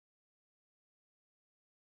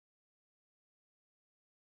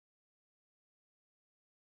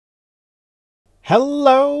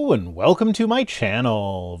Hello and welcome to my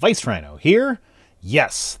channel. Vice Rhino here.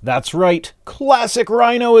 Yes, that's right. Classic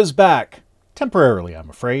Rhino is back. Temporarily, I'm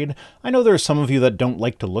afraid. I know there are some of you that don't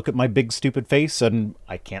like to look at my big stupid face, and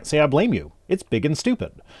I can't say I blame you. It's big and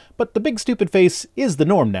stupid. But the big stupid face is the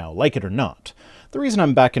norm now, like it or not. The reason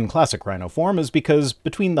I'm back in classic Rhino form is because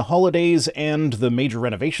between the holidays and the major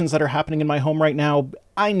renovations that are happening in my home right now,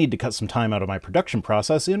 I need to cut some time out of my production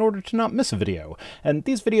process in order to not miss a video, and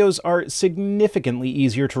these videos are significantly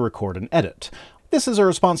easier to record and edit. This is a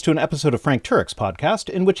response to an episode of Frank Turek's podcast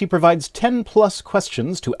in which he provides 10+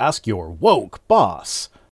 questions to ask your woke boss.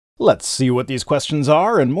 Let's see what these questions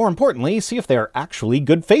are, and more importantly, see if they are actually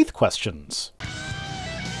good faith questions.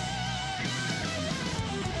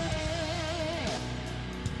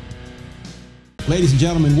 Ladies and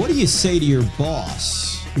gentlemen, what do you say to your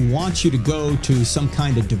boss who wants you to go to some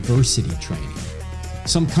kind of diversity training?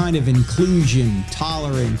 Some kind of inclusion,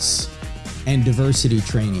 tolerance, and diversity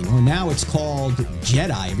training, or now it's called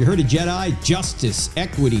JEDI. Have you heard of JEDI? Justice,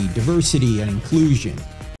 equity, diversity, and inclusion.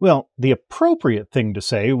 Well, the appropriate thing to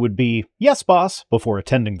say would be, yes, boss, before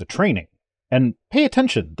attending the training. And pay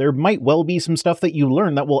attention, there might well be some stuff that you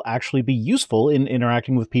learn that will actually be useful in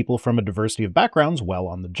interacting with people from a diversity of backgrounds while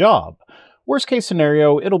on the job. Worst case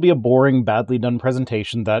scenario, it'll be a boring, badly done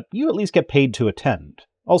presentation that you at least get paid to attend.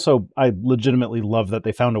 Also, I legitimately love that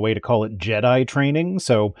they found a way to call it Jedi training,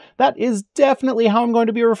 so that is definitely how I'm going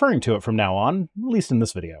to be referring to it from now on, at least in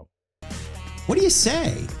this video. What do you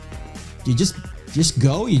say? You just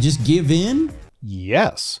go? You just give in?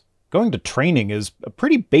 Yes. Going to training is a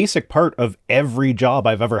pretty basic part of every job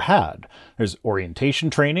I've ever had. There's orientation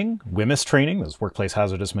training, WHMIS training, there's Workplace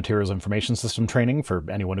Hazardous Materials Information System training for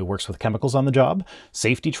anyone who works with chemicals on the job,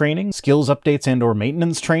 safety training, skills updates and/or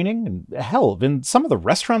maintenance training, and hell, in some of the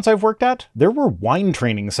restaurants I've worked at, there were wine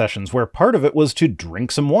training sessions where part of it was to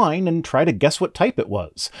drink some wine and try to guess what type it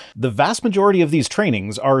was. The vast majority of these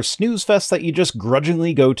trainings are snooze fests that you just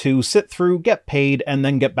grudgingly go to, sit through, get paid, and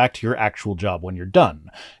then get back to your actual job when you're done.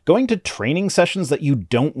 Going to training sessions that you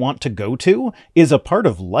don't want to go to is a part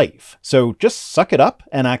of life, so just suck it up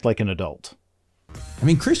and act like an adult. I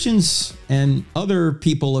mean, Christians and other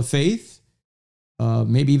people of faith,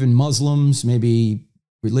 maybe even Muslims, maybe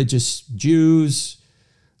religious Jews,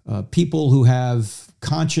 people who have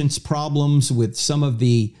conscience problems with some of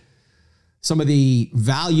the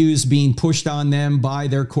values being pushed on them by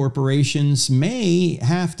their corporations may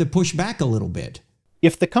have to push back a little bit.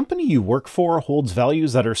 If the company you work for holds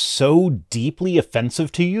values that are so deeply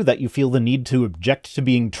offensive to you that you feel the need to object to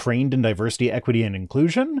being trained in diversity, equity, and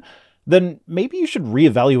inclusion, then maybe you should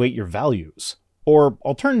reevaluate your values. Or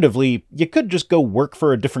alternatively, you could just go work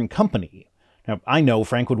for a different company. Now, I know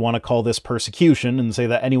Frank would want to call this persecution and say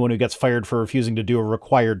that anyone who gets fired for refusing to do a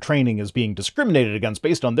required training is being discriminated against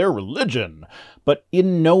based on their religion. But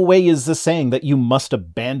in no way is this saying that you must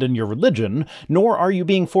abandon your religion, nor are you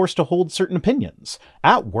being forced to hold certain opinions.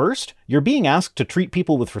 At worst, you're being asked to treat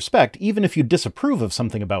people with respect even if you disapprove of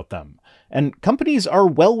something about them. And companies are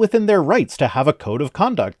well within their rights to have a code of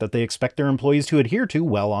conduct that they expect their employees to adhere to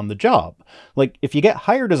while on the job. Like, if you get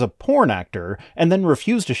hired as a porn actor and then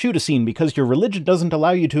refuse to shoot a scene because your religion doesn't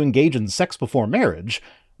allow you to engage in sex before marriage,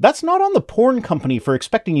 that's not on the porn company for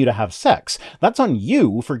expecting you to have sex. That's on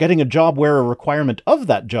you for getting a job where a requirement of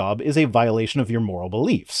that job is a violation of your moral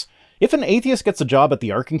beliefs. If an atheist gets a job at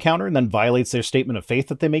the Ark Encounter and then violates their statement of faith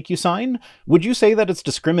that they make you sign, would you say that it's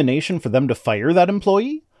discrimination for them to fire that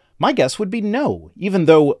employee? My guess would be no, even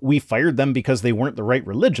though we fired them because they weren't the right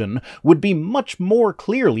religion, would be much more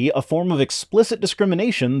clearly a form of explicit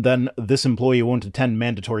discrimination than this employee won't attend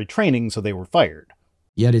mandatory training so they were fired.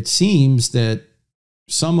 Yet it seems that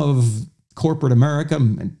some of corporate America,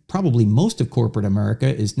 and probably most of corporate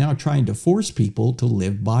America, is now trying to force people to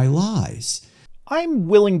live by lies. I'm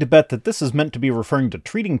willing to bet that this is meant to be referring to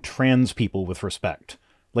treating trans people with respect.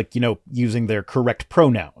 Like, using their correct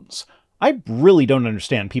pronouns. I really don't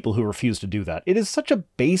understand people who refuse to do that. It is such a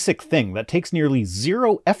basic thing that takes nearly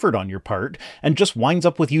zero effort on your part and just winds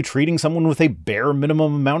up with you treating someone with a bare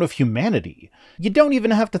minimum amount of humanity. You don't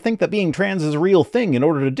even have to think that being trans is a real thing in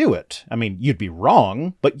order to do it. I mean, you'd be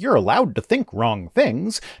wrong, but you're allowed to think wrong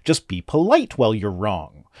things. Just be polite while you're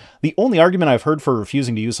wrong. The only argument I've heard for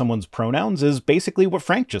refusing to use someone's pronouns is basically what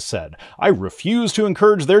Frank just said. I refuse to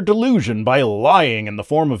encourage their delusion by lying in the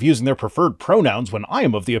form of using their preferred pronouns when I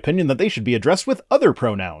am of the opinion that they should be addressed with other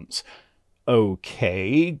pronouns.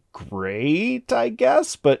 Okay, great, I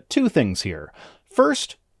guess, but two things here.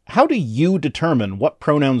 First, how do you determine what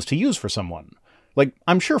pronouns to use for someone? Like,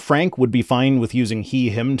 I'm sure Frank would be fine with using he,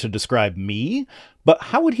 him to describe me, but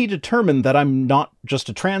how would he determine that I'm not just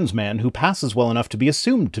a trans man who passes well enough to be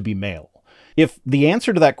assumed to be male? If the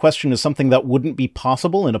answer to that question is something that wouldn't be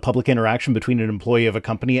possible in a public interaction between an employee of a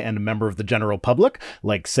company and a member of the general public,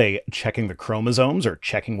 like, say, checking the chromosomes or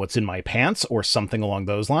checking what's in my pants or something along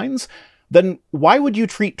those lines, then why would you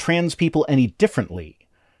treat trans people any differently?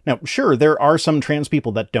 Now, sure, there are some trans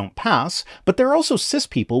people that don't pass, but there are also cis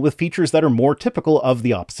people with features that are more typical of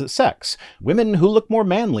the opposite sex. Women who look more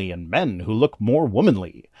manly and men who look more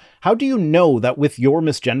womanly. How do you know that with your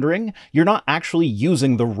misgendering, you're not actually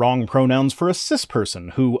using the wrong pronouns for a cis person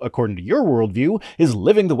who, according to your worldview, is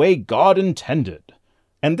living the way God intended?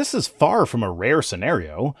 And this is far from a rare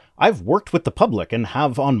scenario. I've worked with the public and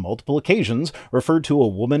have on multiple occasions referred to a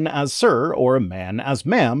woman as sir or a man as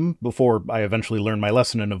ma'am before I eventually learned my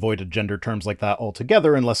lesson and avoided gender terms like that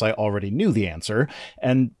altogether unless I already knew the answer.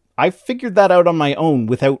 And I figured that out on my own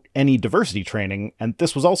without any diversity training, and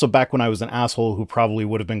this was also back when I was an asshole who probably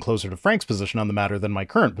would have been closer to Frank's position on the matter than my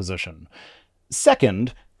current position.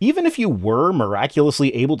 Second, even if you were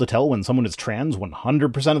miraculously able to tell when someone is trans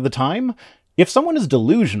 100% of the time, if someone is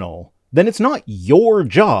delusional, then it's not your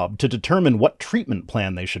job to determine what treatment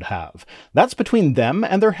plan they should have. That's between them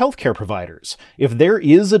and their healthcare providers. If there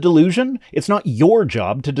is a delusion, it's not your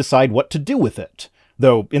job to decide what to do with it.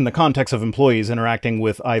 Though, in the context of employees interacting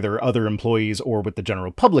with either other employees or with the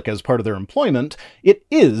general public as part of their employment, it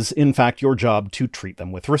is, in fact, your job to treat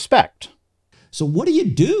them with respect. So what do you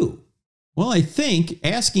do? Well, I think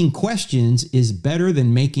asking questions is better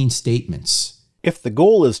than making statements. If the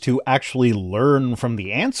goal is to actually learn from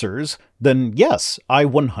the answers, then yes, I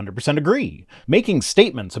 100% agree. Making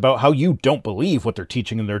statements about how you don't believe what they're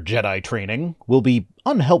teaching in their Jedi training will be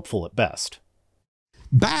unhelpful at best.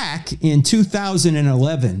 Back in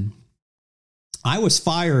 2011, I was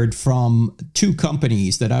fired from 2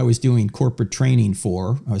 companies that I was doing corporate training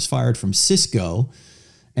for. I was fired from Cisco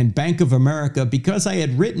and Bank of America because I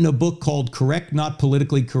had written a book called Correct, Not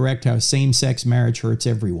Politically Correct: How Same-Sex Marriage Hurts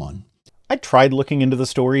Everyone. I tried looking into the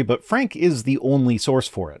story, but Frank is the only source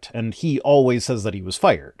for it, and he always says that he was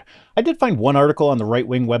fired. I did find one article on the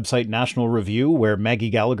right-wing website National Review where Maggie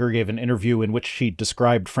Gallagher gave an interview in which she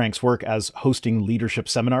described Frank's work as hosting leadership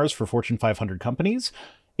seminars for Fortune 500 companies.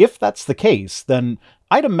 If that's the case, then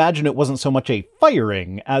I'd imagine it wasn't so much a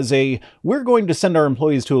firing as a, we're going to send our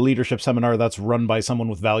employees to a leadership seminar that's run by someone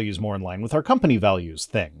with values more in line with our company values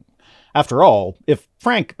thing. After all, if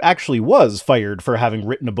Frank actually was fired for having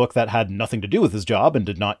written a book that had nothing to do with his job and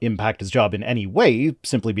did not impact his job in any way,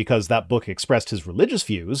 simply because that book expressed his religious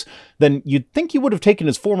views, then you'd think he would have taken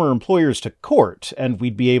his former employers to court, and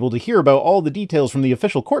we'd be able to hear about all the details from the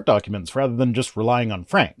official court documents rather than just relying on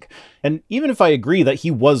Frank. And even if I agree that he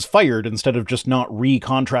was fired instead of just not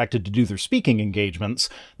re-contracted to do their speaking engagements,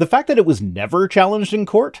 the fact that it was never challenged in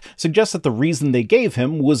court suggests that the reason they gave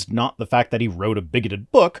him was not the fact that he wrote a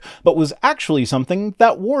bigoted book, but was actually something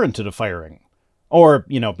that warranted a firing. Or,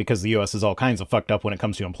 because the US is all kinds of fucked up when it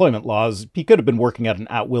comes to employment laws, he could have been working at an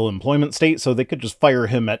at-will employment state, so they could just fire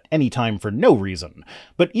him at any time for no reason.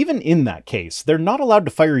 But even in that case, they're not allowed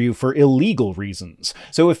to fire you for illegal reasons.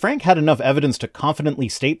 So if Frank had enough evidence to confidently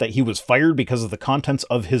state that he was fired because of the contents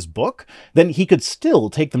of his book, then he could still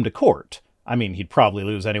take them to court. I mean, he'd probably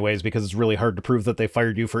lose anyways because it's really hard to prove that they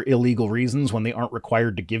fired you for illegal reasons when they aren't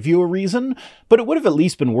required to give you a reason, but it would have at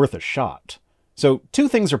least been worth a shot. So 2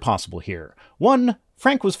 things are possible here. 1,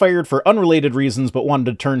 Frank was fired for unrelated reasons but wanted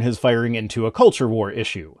to turn his firing into a culture war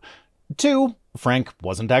issue. 2, Frank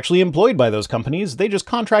wasn't actually employed by those companies, they just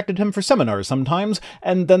contracted him for seminars sometimes,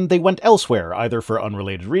 and then they went elsewhere, either for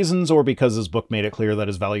unrelated reasons or because his book made it clear that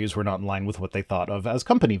his values were not in line with what they thought of as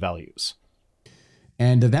company values.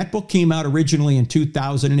 And that book came out originally in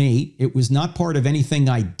 2008. It was not part of anything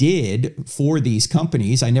I did for these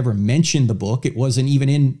companies. I never mentioned the book. It wasn't even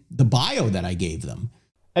in the bio that I gave them.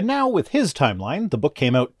 And now, with his timeline, the book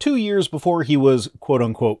came out 2 years before he was,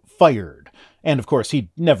 quote-unquote, fired. And of course,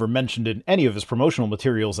 he never mentioned in any of his promotional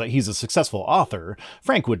materials that he's a successful author.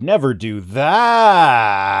 Frank would never do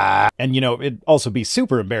that. And it'd also be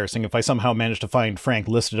super embarrassing if I somehow managed to find Frank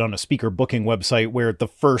listed on a speaker booking website where the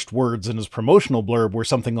first words in his promotional blurb were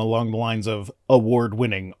something along the lines of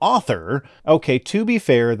award-winning author. Okay, to be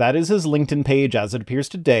fair, that is his LinkedIn page as it appears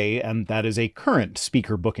today, and that is a current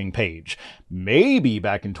speaker booking page. Maybe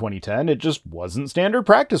back in 2010, it just wasn't standard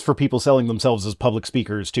practice for people selling themselves as public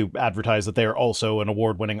speakers to advertise that they are also an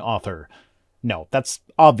award-winning author. No, that's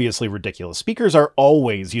obviously ridiculous. Speakers are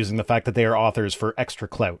always using the fact that they are authors for extra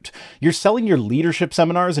clout. You're selling your leadership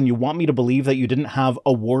seminars and you want me to believe that you didn't have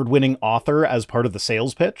award-winning author as part of the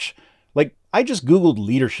sales pitch? Like, I just Googled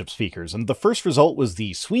leadership speakers, and the first result was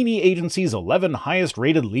the Sweeney Agency's 11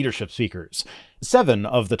 highest-rated leadership speakers. 7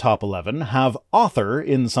 of the top 11 have author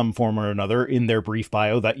in some form or another in their brief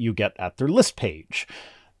bio that you get at their list page.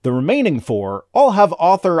 The remaining 4 all have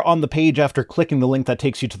author on the page after clicking the link that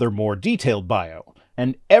takes you to their more detailed bio,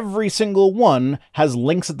 and every single one has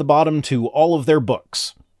links at the bottom to all of their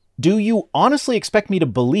books. Do you honestly expect me to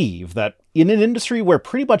believe that in an industry where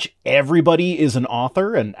pretty much everybody is an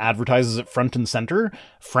author and advertises it front and center,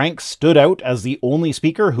 Frank stood out as the only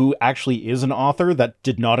speaker who actually is an author that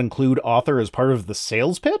did not include author as part of the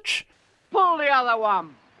sales pitch? Pull the other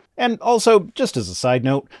one! And also, just as a side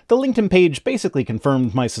note, the LinkedIn page basically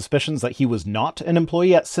confirmed my suspicions that he was not an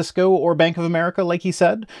employee at Cisco or Bank of America like he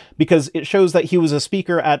said, because it shows that he was a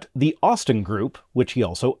speaker at the Austin Group, which he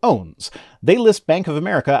also owns. They list Bank of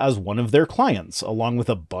America as one of their clients, along with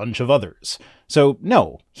a bunch of others. So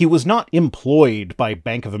no, he was not employed by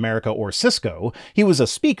Bank of America or Cisco, he was a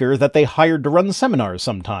speaker that they hired to run seminars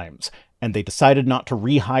sometimes, and they decided not to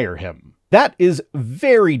rehire him. That is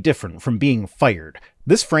very different from being fired.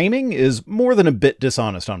 This framing is more than a bit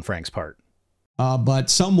dishonest on Frank's part. But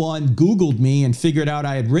someone Googled me and figured out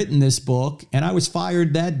I had written this book, and I was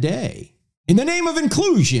fired that day. In the name of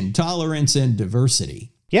inclusion, tolerance, and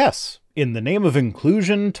diversity. Yes, in the name of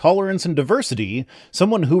inclusion, tolerance, and diversity,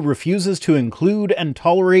 someone who refuses to include and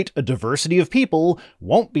tolerate a diversity of people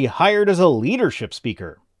won't be hired as a leadership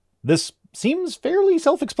speaker. This seems fairly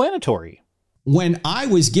self-explanatory. When I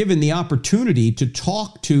was given the opportunity to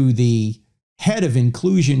talk to the head of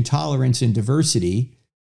inclusion, tolerance, and diversity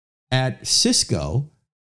at Cisco,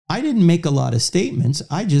 I didn't make a lot of statements.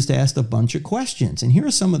 I just asked a bunch of questions. And here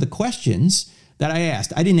are some of the questions that I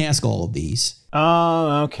asked. I didn't ask all of these.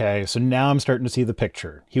 Oh, okay. So now I'm starting to see the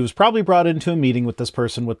picture. He was probably brought into a meeting with this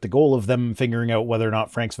person with the goal of them figuring out whether or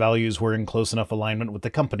not Frank's values were in close enough alignment with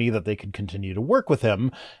the company that they could continue to work with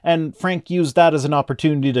him, and Frank used that as an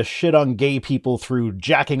opportunity to shit on gay people through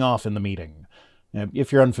jacking off in the meeting.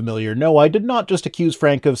 If you're unfamiliar, no, I did not just accuse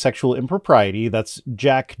Frank of sexual impropriety. That's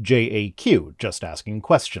Jack JAQ, just asking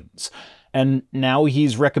questions. And now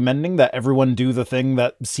he's recommending that everyone do the thing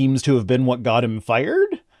that seems to have been what got him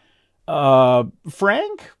fired?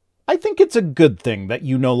 Frank? I think it's a good thing that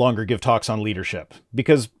you no longer give talks on leadership,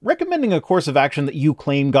 because recommending a course of action that you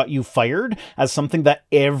claim got you fired as something that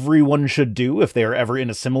everyone should do if they are ever in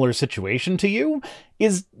a similar situation to you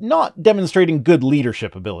is not demonstrating good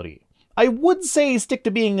leadership ability. I would say stick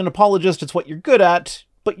to being an apologist, it's what you're good at,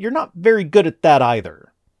 but you're not very good at that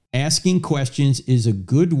either. Asking questions is a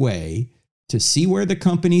good way to see where the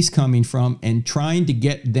company's coming from and trying to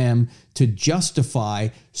get them to justify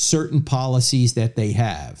certain policies that they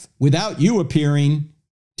have without you appearing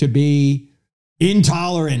to be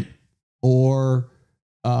intolerant or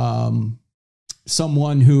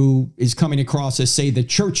someone who is coming across as, say, the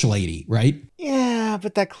church lady, right? Yeah,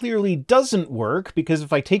 but that clearly doesn't work, because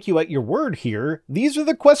if I take you at your word here, these are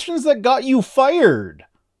the questions that got you fired.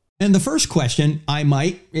 And the first question I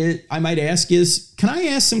might ask is, can I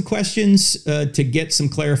ask some questions to get some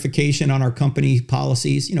clarification on our company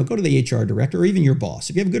policies? You know, go to the HR director or even your boss.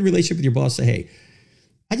 If you have a good relationship with your boss, say, hey,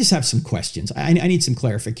 I just have some questions. I need some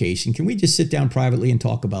clarification. Can we just sit down privately and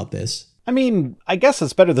talk about this? I mean, I guess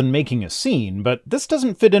it's better than making a scene, but this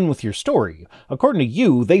doesn't fit in with your story. According to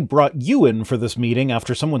you, they brought you in for this meeting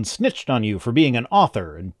after someone snitched on you for being an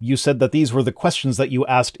author, and you said that these were the questions that you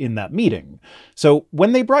asked in that meeting. So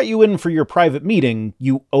when they brought you in for your private meeting,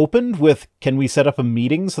 you opened with, can we set up a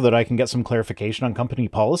meeting so that I can get some clarification on company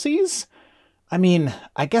policies? I mean,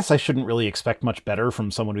 I guess I shouldn't really expect much better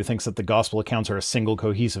from someone who thinks that the gospel accounts are a single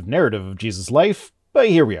cohesive narrative of Jesus' life, but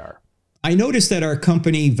here we are. I noticed that our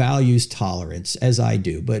company values tolerance, as I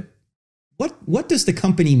do, but what does the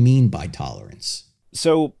company mean by tolerance?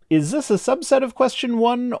 So, is this a subset of question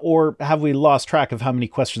 1, or have we lost track of how many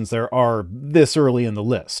questions there are this early in the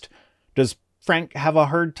list? Does Frank have a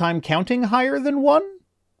hard time counting higher than 1?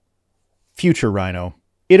 Future Rhino.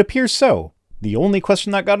 It appears so. The only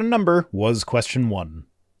question that got a number was question 1.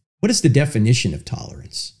 What is the definition of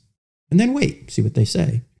tolerance? And then wait, see what they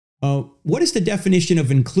say. What is the definition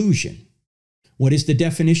of inclusion? What is the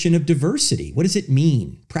definition of diversity? What does it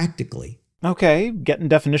mean practically? Okay, getting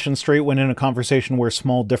definitions straight when in a conversation where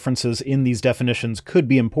small differences in these definitions could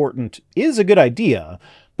be important is a good idea,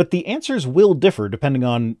 but the answers will differ depending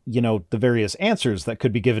on, the various answers that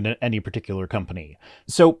could be given at any particular company.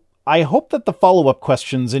 So I hope that the follow-up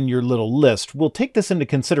questions in your little list will take this into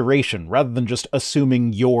consideration rather than just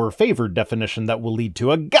assuming your favored definition that will lead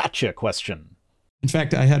to a gotcha question. In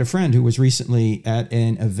fact, I had a friend who was recently at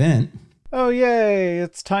an event. Oh yay,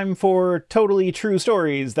 it's time for totally true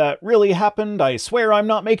stories that really happened. I swear I'm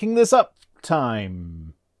not making this up.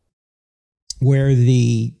 time. Where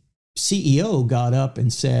the CEO got up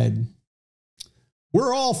and said,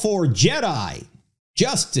 "We're all for Jedi,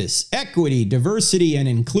 justice, equity, diversity, and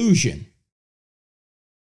inclusion."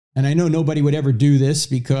 And I know nobody would ever do this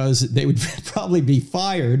because they would probably be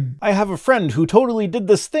fired. I have a friend who totally did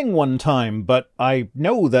this thing one time, but I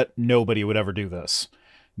know that nobody would ever do this.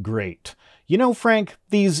 Great. You know, Frank,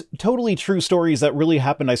 these totally true stories that really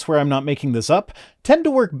happened, I swear I'm not making this up, tend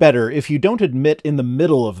to work better if you don't admit in the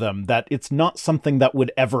middle of them that it's not something that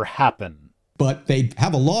would ever happen. But they'd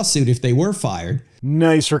have a lawsuit if they were fired.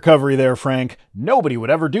 Nice recovery there, Frank. Nobody would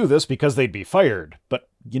ever do this because they'd be fired. But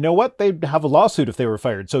you know what? They'd have a lawsuit if they were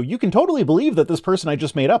fired. So you can totally believe that this person I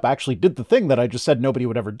just made up actually did the thing that I just said nobody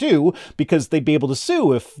would ever do, because they'd be able to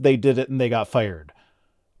sue if they did it and they got fired.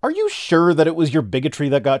 Are you sure that it was your bigotry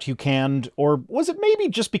that got you canned, or was it maybe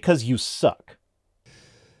just because you suck?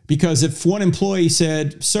 Because if one employee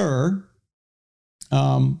said, "Sir,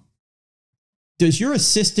 does your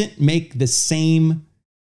assistant make the same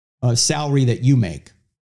salary that you make?"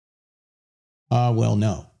 Well,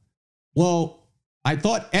 no. Well, I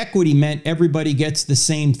thought equity meant everybody gets the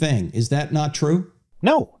same thing. Is that not true?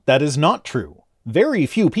 No, that is not true. Very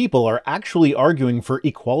few people are actually arguing for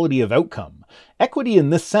equality of outcome. Equity in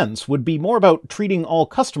this sense would be more about treating all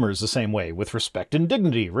customers the same way, with respect and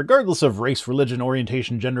dignity, regardless of race, religion,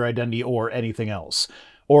 orientation, gender identity, or anything else.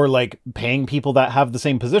 Or like paying people that have the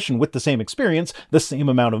same position with the same experience the same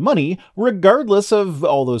amount of money, regardless of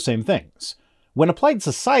all those same things. When applied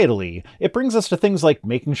societally, it brings us to things like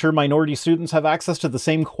making sure minority students have access to the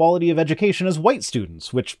same quality of education as white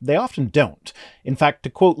students, which they often don't. In fact, to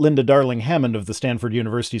quote Linda Darling Hammond of the Stanford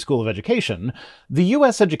University School of Education, "The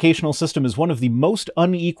US educational system is one of the most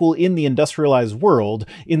unequal in the industrialized world,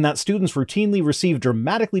 in that students routinely receive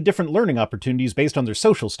dramatically different learning opportunities based on their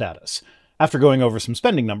social status." After going over some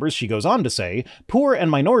spending numbers, she goes on to say, "Poor and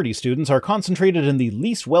minority students are concentrated in the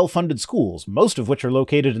least well-funded schools, most of which are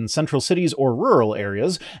located in central cities or rural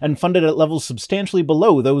areas, and funded at levels substantially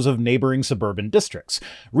below those of neighboring suburban districts.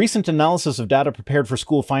 Recent analysis of data prepared for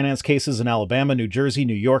school finance cases in Alabama, New Jersey,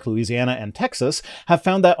 New York, Louisiana, and Texas have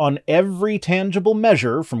found that on every tangible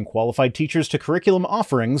measure, from qualified teachers to curriculum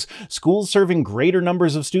offerings, schools serving greater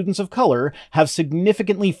numbers of students of color have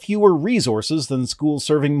significantly fewer resources than schools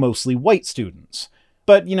serving mostly white students."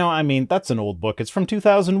 But, you know, I mean, that's an old book. It's from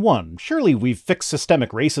 2001. Surely we've fixed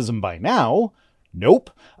systemic racism by now.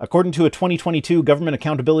 Nope. According to a 2022 Government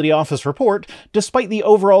Accountability Office report, despite the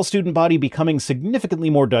overall student body becoming significantly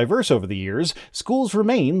more diverse over the years, schools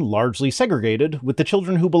remain largely segregated, with the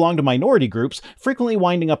children who belong to minority groups frequently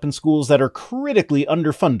winding up in schools that are critically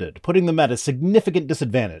underfunded, putting them at a significant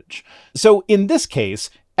disadvantage. So in this case,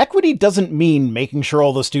 equity doesn't mean making sure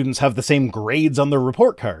all the students have the same grades on their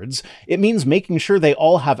report cards. It means making sure they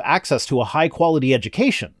all have access to a high-quality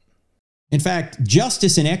education. In fact,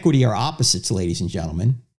 justice and equity are opposites, ladies and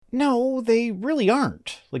gentlemen. No, they really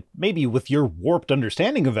aren't. Like, maybe with your warped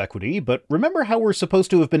understanding of equity, but remember how we're supposed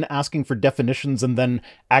to have been asking for definitions and then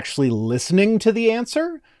actually listening to the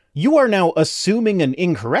answer? You are now assuming an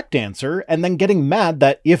incorrect answer and then getting mad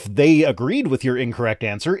that if they agreed with your incorrect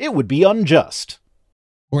answer, it would be unjust.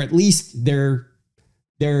 Or at least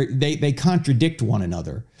they contradict one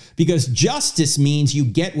another. Because justice means you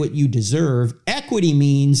get what you deserve. Equity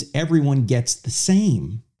means everyone gets the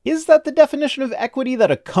same. Is that the definition of equity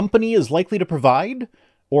that a company is likely to provide?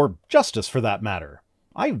 Or justice, for that matter?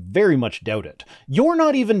 I very much doubt it. You're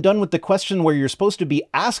not even done with the question where you're supposed to be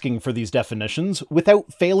asking for these definitions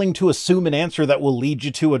without failing to assume an answer that will lead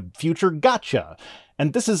you to a future gotcha.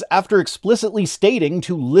 And this is after explicitly stating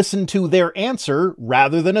to listen to their answer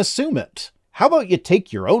rather than assume it. How about you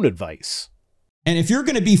take your own advice? And if you're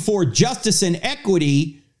going to be for justice and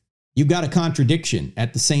equity, you've got a contradiction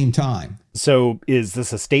at the same time. So is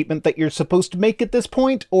this a statement that you're supposed to make at this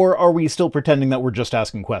point, or are we still pretending that we're just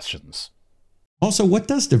asking questions? Also, what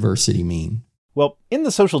does diversity mean? Well, in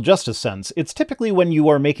the social justice sense, it's typically when you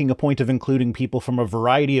are making a point of including people from a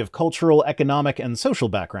variety of cultural, economic, and social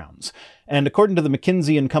backgrounds. And according to the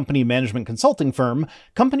McKinsey & Company management consulting firm,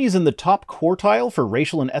 companies in the top quartile for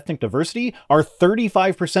racial and ethnic diversity are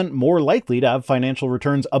 35% more likely to have financial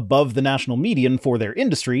returns above the national median for their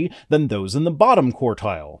industry than those in the bottom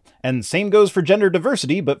quartile. And same goes for gender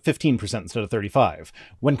diversity, but 15% instead of 35%.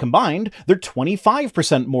 When combined, they're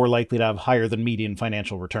 25% more likely to have higher than median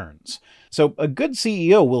financial returns. So a good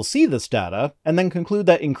CEO will see this data and then conclude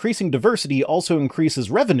that increasing diversity also increases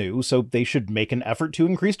revenue, so they should make an effort to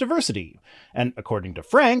increase diversity. And according to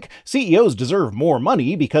Frank, CEOs deserve more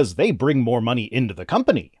money because they bring more money into the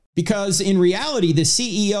company. Because in reality, the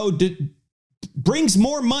CEO brings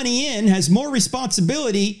more money in, has more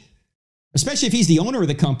responsibility, Especially if he's the owner of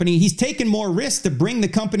the company. He's taken more risk to bring the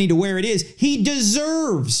company to where it is. He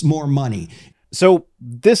deserves more money. So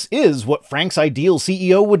this is what Frank's ideal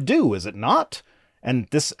CEO would do, is it not? And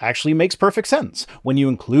this actually makes perfect sense. When you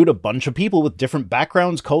include a bunch of people with different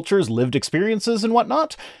backgrounds, cultures, lived experiences, and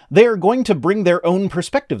whatnot, they are going to bring their own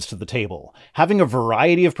perspectives to the table. Having a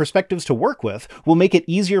variety of perspectives to work with will make it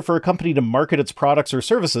easier for a company to market its products or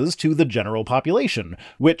services to the general population,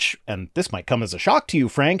 which, and this might come as a shock to you,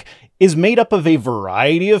 Frank, is made up of a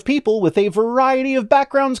variety of people with a variety of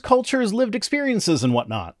backgrounds, cultures, lived experiences, and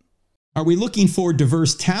whatnot. Are we looking for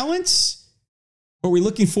diverse talents? Are we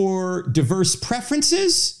looking for diverse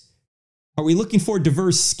preferences? Are we looking for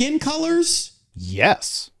diverse skin colors?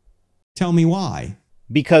 Yes. Tell me why.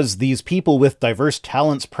 Because these people with diverse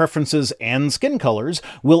talents, preferences, and skin colors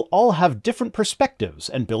will all have different perspectives,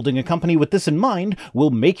 and building a company with this in mind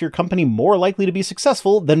will make your company more likely to be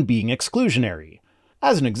successful than being exclusionary.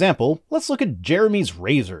 As an example, let's look at Jeremy's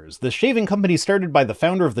Razors, the shaving company started by the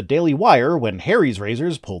founder of the Daily Wire when Harry's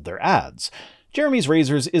Razors pulled their ads. Jeremy's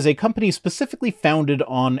Razors is a company specifically founded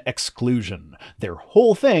on exclusion. Their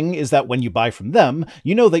whole thing is that when you buy from them,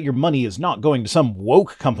 you know that your money is not going to some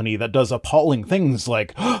woke company that does appalling things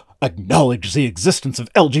like acknowledge the existence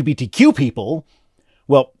of LGBTQ people.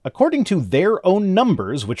 Well, according to their own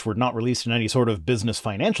numbers, which were not released in any sort of business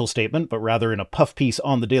financial statement, but rather in a puff piece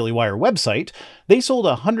on the Daily Wire website, they sold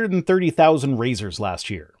 130,000 razors last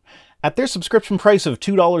year. At their subscription price of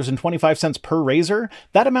 $2.25 per razor,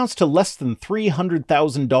 that amounts to less than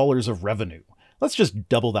 $300,000 of revenue. Let's just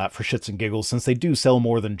double that for shits and giggles, since they do sell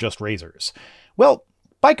more than just razors. Well,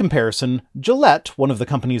 by comparison, Gillette, one of the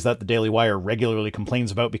companies that the Daily Wire regularly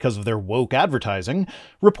complains about because of their woke advertising,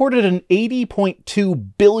 reported an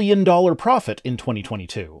 $80.2 billion profit in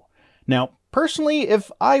 2022. Now, personally, if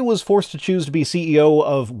I was forced to choose to be CEO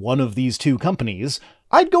of one of these two companies,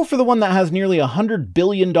 I'd go for the one that has nearly $100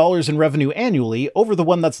 billion in revenue annually over the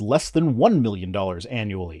one that's less than $1 million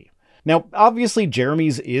annually. Now, obviously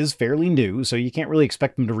Jeremy's is fairly new, so you can't really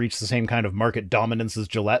expect them to reach the same kind of market dominance as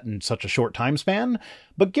Gillette in such a short time span,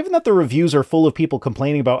 but given that the reviews are full of people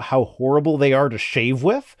complaining about how horrible they are to shave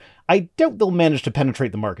with, I doubt they'll manage to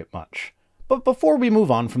penetrate the market much. But before we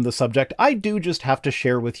move on from the subject, I do just have to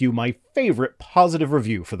share with you my favorite positive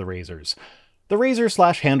review for the razors. The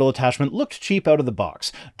razor/handle attachment looked cheap out of the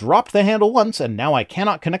box. Dropped the handle once, and now I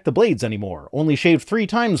cannot connect the blades anymore. Only shaved 3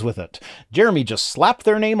 times with it. Jeremy just slapped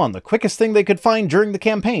their name on the quickest thing they could find during the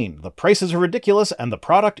campaign. The prices are ridiculous, and the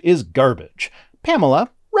product is garbage.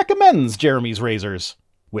 Pamela recommends Jeremy's razors.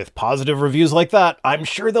 With positive reviews like that, I'm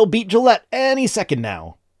sure they'll beat Gillette any second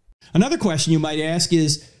now. Another question you might ask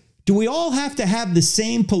is, do we all have to have the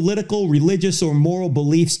same political, religious, or moral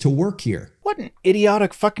beliefs to work here? What an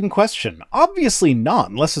idiotic fucking question. Obviously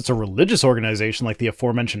not, unless it's a religious organization like the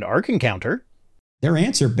aforementioned Ark Encounter. Their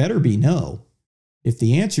answer better be no. If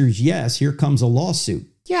the answer is yes, here comes a lawsuit.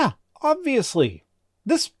 Yeah, obviously.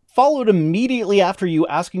 This followed immediately after you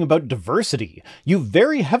asking about diversity. You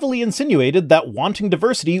very heavily insinuated that wanting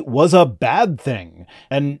diversity was a bad thing.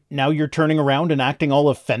 And now you're turning around and acting all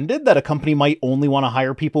offended that a company might only want to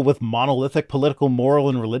hire people with monolithic political, moral,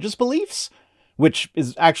 and religious beliefs? Which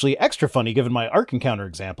is actually extra funny given my Ark Encounter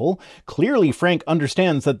example. Clearly Frank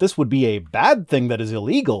understands that this would be a bad thing that is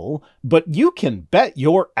illegal, but you can bet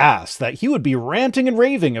your ass that he would be ranting and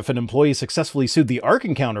raving if an employee successfully sued the Ark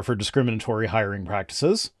Encounter for discriminatory hiring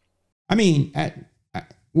practices. I mean,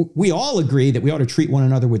 we all agree that we ought to treat one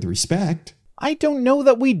another with respect. I don't know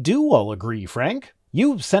that we do all agree, Frank.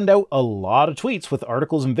 You send out a lot of tweets with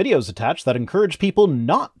articles and videos attached that encourage people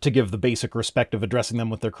not to give the basic respect of addressing them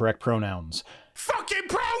with their correct pronouns. Fucking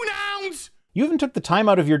pronouns! You even took the time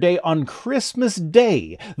out of your day on Christmas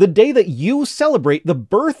Day, the day that you celebrate the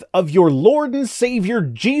birth of your Lord and Savior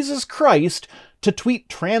Jesus Christ, to tweet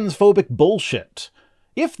transphobic bullshit.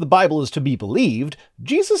 If the Bible is to be believed,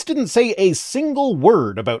 Jesus didn't say a single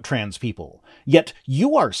word about trans people. Yet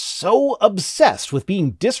you are so obsessed with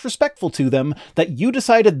being disrespectful to them that you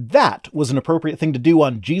decided that was an appropriate thing to do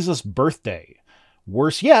on Jesus' birthday.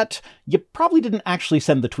 Worse yet, you probably didn't actually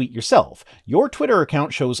send the tweet yourself. Your Twitter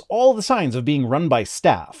account shows all the signs of being run by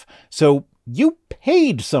staff. So you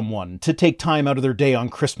paid someone to take time out of their day on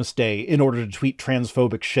Christmas Day in order to tweet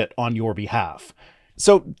transphobic shit on your behalf.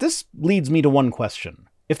 So this leads me to one question.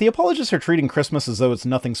 If the apologists are treating Christmas as though it's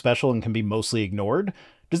nothing special and can be mostly ignored,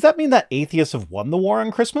 does that mean that atheists have won the war on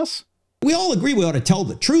Christmas? We all agree we ought to tell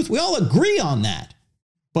the truth. We all agree on that.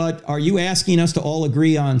 But are you asking us to all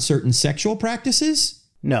agree on certain sexual practices?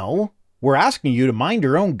 No. We're asking you to mind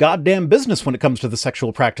your own goddamn business when it comes to the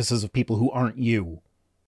sexual practices of people who aren't you.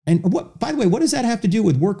 And what, by the way, what does that have to do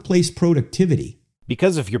with workplace productivity?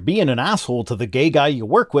 Because if you're being an asshole to the gay guy you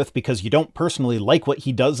work with because you don't personally like what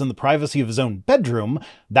he does in the privacy of his own bedroom,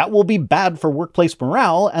 that will be bad for workplace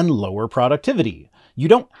morale and lower productivity. You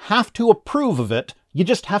don't have to approve of it, you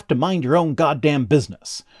just have to mind your own goddamn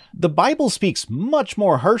business. The Bible speaks much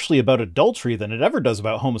more harshly about adultery than it ever does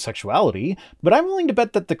about homosexuality, but I'm willing to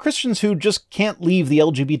bet that the Christians who just can't leave the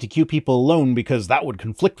LGBTQ people alone because that would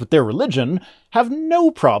conflict with their religion have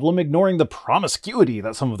no problem ignoring the promiscuity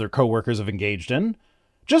that some of their coworkers have engaged in.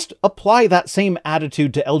 Just apply that same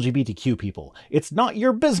attitude to LGBTQ people. It's not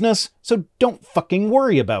your business, so don't fucking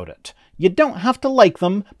worry about it. You don't have to like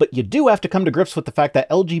them, but you do have to come to grips with the fact that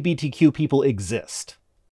LGBTQ people exist.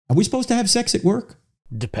 Are we supposed to have sex at work?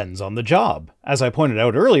 Depends on the job. As I pointed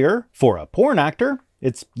out earlier, for a porn actor,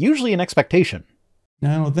 it's usually an expectation.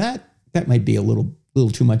 Now that might be a little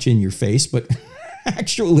too much in your face, but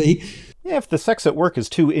actually... If the sex at work is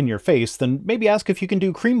too in your face, then maybe ask if you can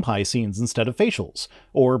do cream pie scenes instead of facials,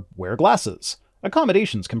 or wear glasses.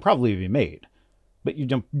 Accommodations can probably be made. But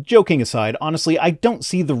joking aside, honestly, I don't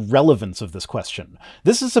see the relevance of this question.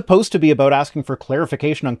 This is supposed to be about asking for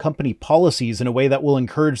clarification on company policies in a way that will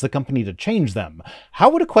encourage the company to change them.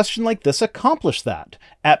 How would a question like this accomplish that?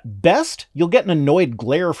 At best, you'll get an annoyed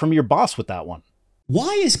glare from your boss with that one.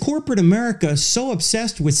 Why is corporate America so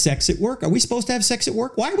obsessed with sex at work? Are we supposed to have sex at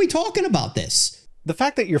work? Why are we talking about this? The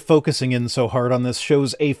fact that you're focusing in so hard on this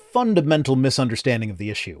shows a fundamental misunderstanding of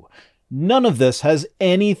the issue. None of this has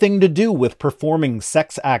anything to do with performing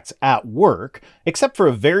sex acts at work, except for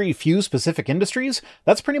a very few specific industries.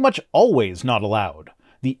 That's pretty much always not allowed.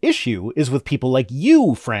 The issue is with people like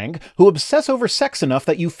you, Frank, who obsess over sex enough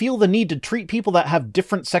that you feel the need to treat people that have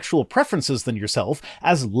different sexual preferences than yourself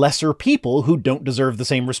as lesser people who don't deserve the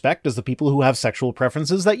same respect as the people who have sexual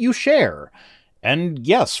preferences that you share. And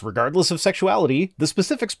yes, regardless of sexuality, the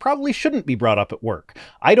specifics probably shouldn't be brought up at work.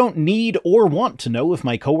 I don't need or want to know if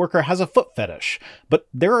my coworker has a foot fetish, but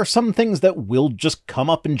there are some things that will just come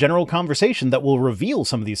up in general conversation that will reveal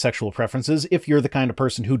some of these sexual preferences if you're the kind of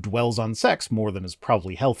person who dwells on sex more than is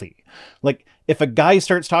probably healthy. Like, if a guy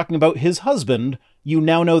starts talking about his husband, you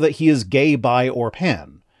now know that he is gay, bi, or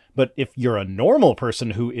pan. But if you're a normal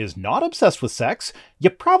person who is not obsessed with sex, you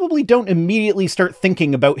probably don't immediately start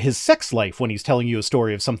thinking about his sex life when he's telling you a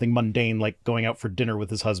story of something mundane like going out for dinner with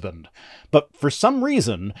his husband. But for some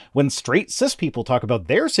reason, when straight cis people talk about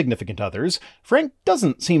their significant others, Frank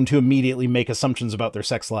doesn't seem to immediately make assumptions about their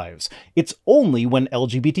sex lives. It's only when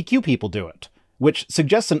LGBTQ people do it, which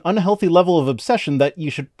suggests an unhealthy level of obsession that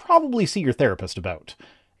you should probably see your therapist about.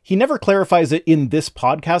 He never clarifies it in this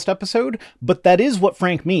podcast episode, but that is what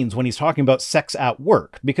Frank means when he's talking about sex at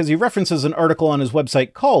work, because he references an article on his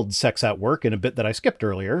website called Sex at Work in a bit that I skipped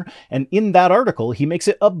earlier, and in that article he makes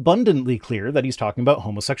it abundantly clear that he's talking about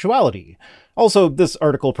homosexuality. Also, this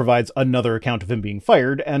article provides another account of him being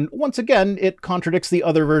fired, and once again, it contradicts the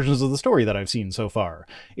other versions of the story that I've seen so far.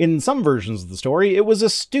 In some versions of the story, it was a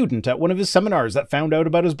student at one of his seminars that found out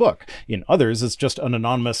about his book. In others, it's just an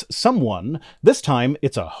anonymous someone. This time,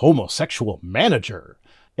 it's a homosexual manager.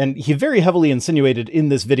 And he very heavily insinuated in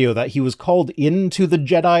this video that he was called into the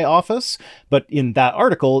Jedi office, but in that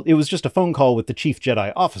article, it was just a phone call with the chief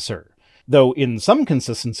Jedi officer. Though in some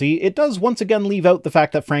consistency, it does once again leave out the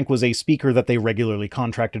fact that Frank was a speaker that they regularly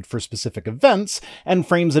contracted for specific events, and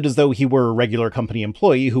frames it as though he were a regular company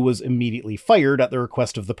employee who was immediately fired at the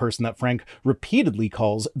request of the person that Frank repeatedly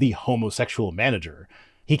calls the homosexual manager.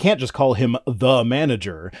 He can't just call him the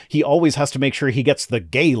manager. He always has to make sure he gets the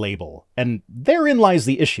gay label. And therein lies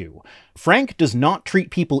the issue. Frank does not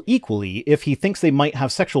treat people equally if he thinks they might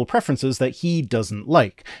have sexual preferences that he doesn't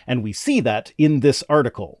like. And we see that in this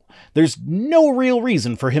article. There's no real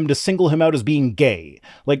reason for him to single him out as being gay.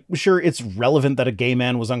 Like, sure, it's relevant that a gay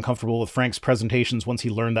man was uncomfortable with Frank's presentations once he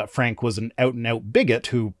learned that Frank was an out-and-out bigot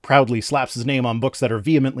who proudly slaps his name on books that are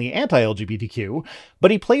vehemently anti-LGBTQ,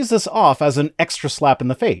 but he plays this off as an extra slap in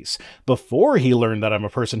the face. Before he learned that I'm a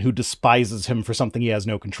person who despises him for something he has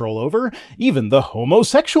no control over, even the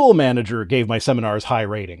homosexual manager gave my seminars high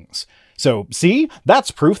ratings. So, see?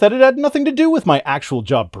 That's proof that it had nothing to do with my actual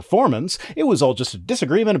job performance. It was all just a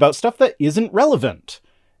disagreement about stuff that isn't relevant.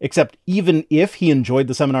 Except even if he enjoyed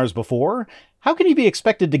the seminars before, how can he be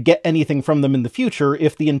expected to get anything from them in the future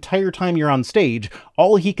if the entire time you're on stage,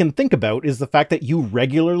 all he can think about is the fact that you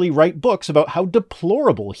regularly write books about how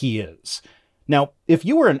deplorable he is? Now, if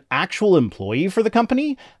you were an actual employee for the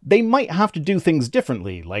company, they might have to do things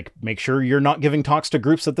differently, like make sure you're not giving talks to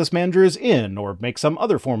groups that this manager is in, or make some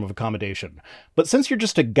other form of accommodation. But since you're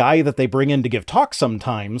just a guy that they bring in to give talks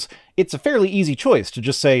sometimes, it's a fairly easy choice to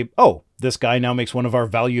just say, oh, this guy now makes one of our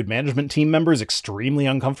valued management team members extremely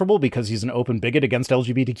uncomfortable because he's an open bigot against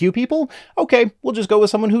LGBTQ people? Okay, we'll just go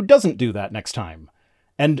with someone who doesn't do that next time.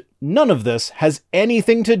 And none of this has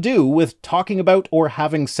anything to do with talking about or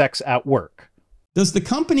having sex at work. Does the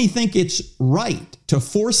company think it's right to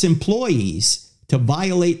force employees to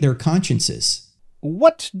violate their consciences?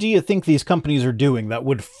 What do you think these companies are doing that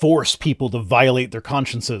would force people to violate their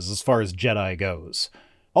consciences as far as Jedi goes?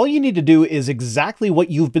 All you need to do is exactly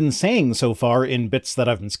what you've been saying so far in bits that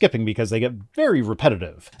I've been skipping because they get very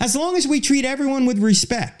repetitive. As long as we treat everyone with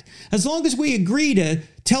respect, as long as we agree to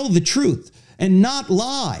tell the truth and not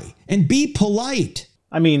lie and be polite.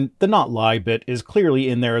 I mean, the not lie bit is clearly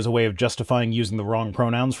in there as a way of justifying using the wrong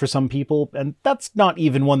pronouns for some people, and that's not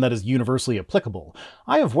even one that is universally applicable.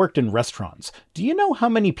 I have worked in restaurants. Do you know how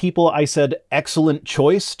many people I said excellent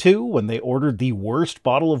choice to when they ordered the worst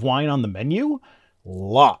bottle of wine on the menu?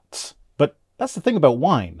 Lots. But that's the thing about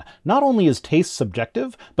wine. Not only is taste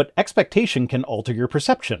subjective, but expectation can alter your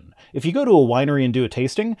perception. If you go to a winery and do a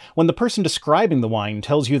tasting, when the person describing the wine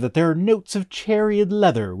tells you that there are notes of cherry and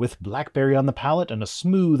leather with blackberry on the palate and a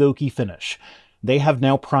smooth oaky finish, they have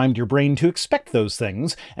now primed your brain to expect those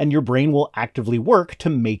things, and your brain will actively work to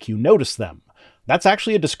make you notice them. That's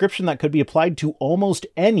actually a description that could be applied to almost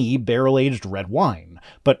any barrel-aged red wine,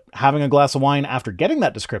 but having a glass of wine after getting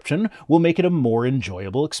that description will make it a more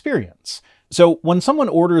enjoyable experience. So when someone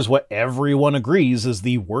orders what everyone agrees is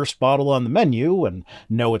the worst bottle on the menu, and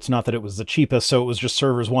no, it's not that it was the cheapest, so it was just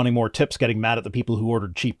servers wanting more tips getting mad at the people who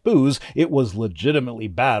ordered cheap booze, it was legitimately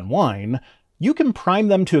bad wine, you can prime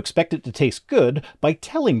them to expect it to taste good by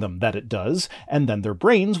telling them that it does, and then their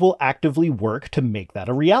brains will actively work to make that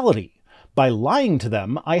a reality. By lying to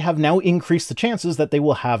them, I have now increased the chances that they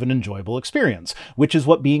will have an enjoyable experience, which is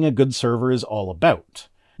what being a good server is all about.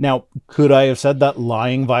 Now, could I have said that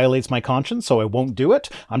lying violates my conscience, so I won't do it?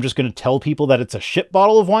 I'm just going to tell people that it's a shit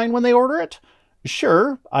bottle of wine when they order it?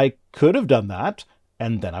 Sure, I could have done that,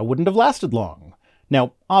 and then I wouldn't have lasted long.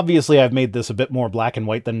 Now, obviously I've made this a bit more black and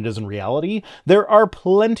white than it is in reality. There are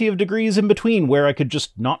plenty of degrees in between where I could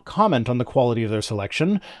just not comment on the quality of their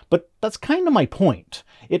selection, but that's kind of my point.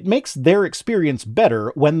 It makes their experience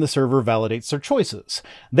better when the server validates their choices.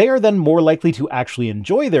 They are then more likely to actually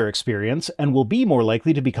enjoy their experience and will be more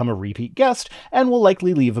likely to become a repeat guest and will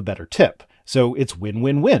likely leave a better tip. So it's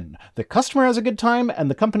win-win-win. The customer has a good time and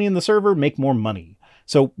the company and the server make more money.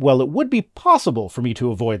 So while it would be possible for me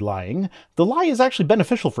to avoid lying, the lie is actually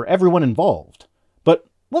beneficial for everyone involved. But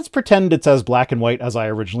let's pretend it's as black and white as I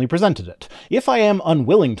originally presented it. If I am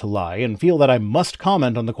unwilling to lie and feel that I must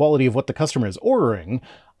comment on the quality of what the customer is ordering,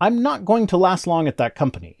 I'm not going to last long at that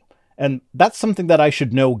company. And that's something that I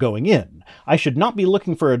should know going in. I should not be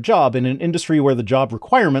looking for a job in an industry where the job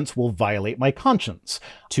requirements will violate my conscience.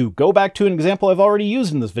 To go back to an example I've already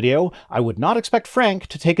used in this video, I would not expect Frank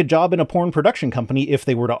to take a job in a porn production company if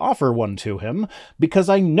they were to offer one to him, because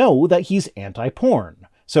I know that he's anti-porn.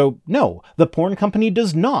 So no, the porn company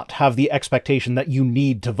does not have the expectation that you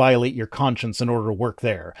need to violate your conscience in order to work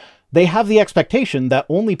there. They have the expectation that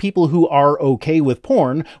only people who are okay with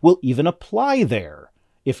porn will even apply there.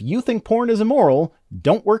 If you think porn is immoral,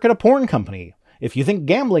 don't work at a porn company. If you think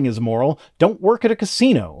gambling is immoral, don't work at a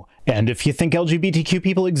casino. And if you think LGBTQ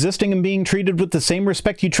people existing and being treated with the same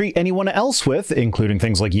respect you treat anyone else with, including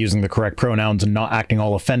things like using the correct pronouns and not acting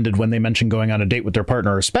all offended when they mention going on a date with their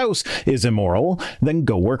partner or spouse, is immoral, then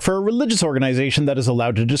go work for a religious organization that is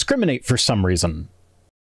allowed to discriminate for some reason.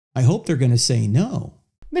 I hope they're going to say no.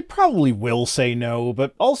 They probably will say no,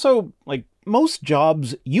 but also, most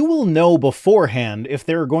jobs, you will know beforehand if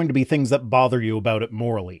there are going to be things that bother you about it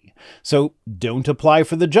morally. So don't apply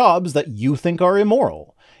for the jobs that you think are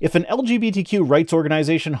immoral. If an LGBTQ rights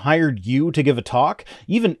organization hired you to give a talk,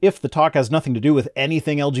 even if the talk has nothing to do with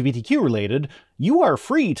anything LGBTQ related, you are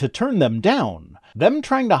free to turn them down. Them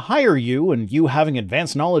trying to hire you and you having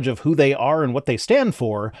advanced knowledge of who they are and what they stand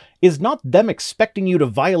for is not them expecting you to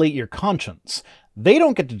violate your conscience. They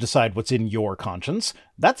don't get to decide what's in your conscience.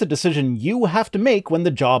 That's a decision you have to make when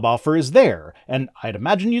the job offer is there, and I'd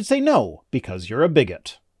imagine you'd say no, because you're a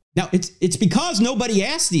bigot. Now, it's because nobody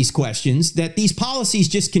asked these questions that these policies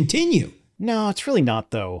just continue. No, it's really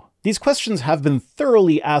not, though. These questions have been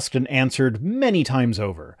thoroughly asked and answered many times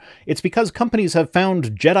over. It's because companies have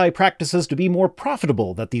found Jedi practices to be more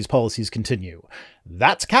profitable that these policies continue.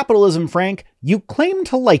 That's capitalism, Frank. You claim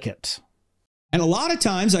to like it. And a lot of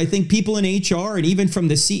times, I think people in HR and even from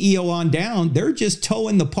the CEO on down, they're just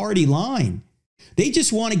towing the party line. They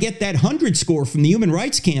just want to get that 100 score from the Human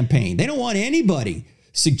Rights Campaign. They don't want anybody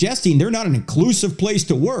suggesting they're not an inclusive place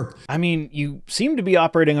to work. I mean, you seem to be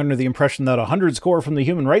operating under the impression that a 100 score from the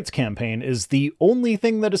Human Rights Campaign is the only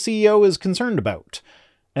thing that a CEO is concerned about.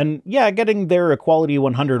 And yeah, getting their Equality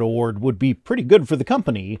 100 award would be pretty good for the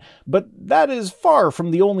company, but that is far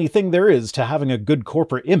from the only thing there is to having a good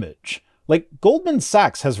corporate image. Like, Goldman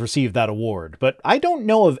Sachs has received that award, but I don't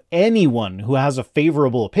know of anyone who has a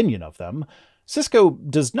favorable opinion of them. Cisco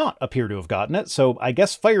does not appear to have gotten it, so I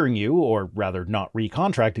guess firing you, or rather not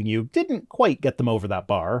recontracting you, didn't quite get them over that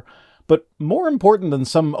bar. But more important than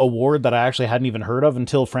some award that I actually hadn't even heard of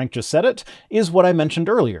until Frank just said it, is what I mentioned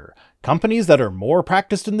earlier. Companies that are more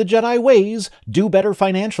practiced in the Jedi ways do better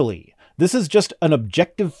financially. This is just an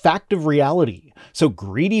objective fact of reality. So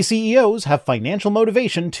greedy CEOs have financial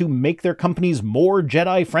motivation to make their companies more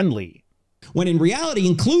Jedi-friendly. When in reality,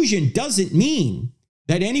 inclusion doesn't mean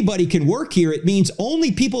that anybody can work here. It means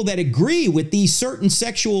only people that agree with these certain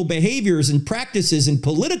sexual behaviors and practices and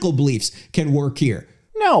political beliefs can work here.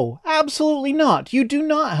 No, absolutely not. You do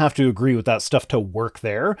not have to agree with that stuff to work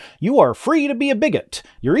there. You are free to be a bigot.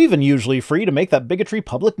 You're even usually free to make that bigotry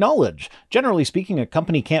public knowledge. Generally speaking, a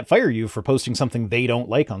company can't fire you for posting something they don't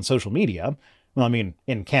like on social media. Well, I mean,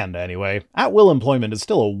 in Canada anyway. At-will employment is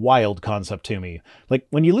still a wild concept to me. Like,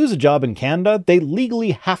 when you lose a job in Canada, they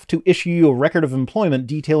legally have to issue you a record of employment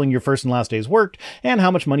detailing your first and last days worked and how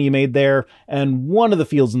much money you made there, and one of the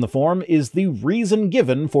fields in the form is the reason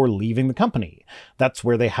given for leaving the company. That's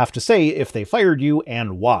where they have to say if they fired you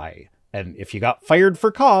and why. And if you got fired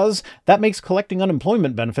for cause, that makes collecting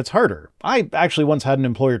unemployment benefits harder. I actually once had an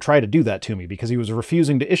employer try to do that to me because he was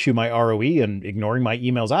refusing to issue my ROE and ignoring my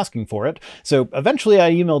emails asking for it. So eventually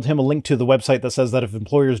I emailed him a link to the website that says that if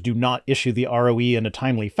employers do not issue the ROE in a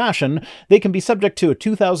timely fashion, they can be subject to a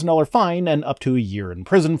 $2,000 fine and up to a year in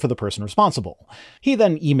prison for the person responsible. He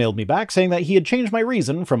then emailed me back saying that he had changed my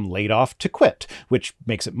reason from laid off to quit, which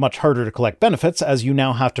makes it much harder to collect benefits as you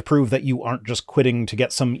now have to prove that you aren't just quitting to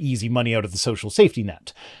get some easy money out of the social safety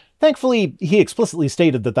net. Thankfully, he explicitly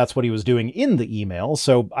stated that that's what he was doing in the email,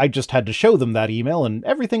 so I just had to show them that email and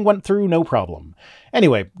everything went through no problem.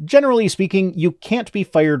 Anyway, generally speaking, you can't be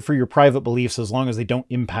fired for your private beliefs as long as they don't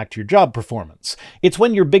impact your job performance. It's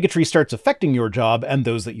when your bigotry starts affecting your job and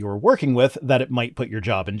those that you are working with that it might put your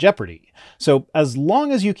job in jeopardy. So as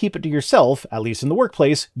long as you keep it to yourself, at least in the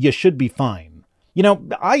workplace, you should be fine. You know,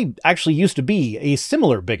 I actually used to be a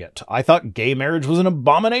similar bigot. I thought gay marriage was an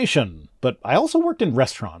abomination. But I also worked in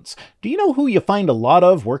restaurants. Do you know who you find a lot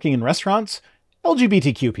of working in restaurants?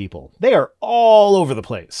 LGBTQ people. They are all over the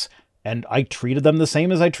place. And I treated them the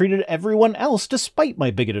same as I treated everyone else despite my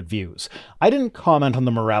bigoted views. I didn't comment on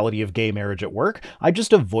the morality of gay marriage at work, I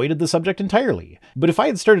just avoided the subject entirely. But if I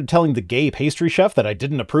had started telling the gay pastry chef that I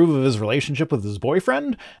didn't approve of his relationship with his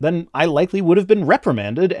boyfriend, then I likely would have been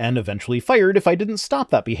reprimanded and eventually fired if I didn't stop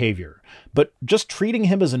that behavior. But just treating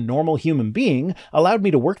him as a normal human being allowed me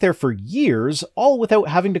to work there for years, all without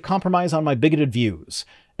having to compromise on my bigoted views.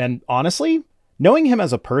 And honestly, knowing him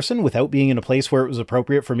as a person without being in a place where it was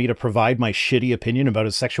appropriate for me to provide my shitty opinion about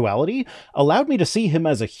his sexuality allowed me to see him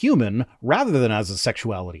as a human rather than as a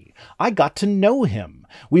sexuality. I got to know him.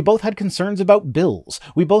 We both had concerns about bills.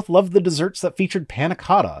 We both loved the desserts that featured panna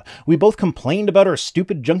cotta. We both complained about our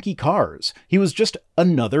stupid junky cars. He was just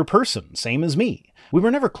another person, same as me. We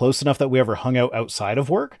were never close enough that we ever hung out outside of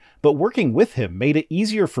work, but working with him made it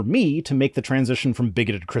easier for me to make the transition from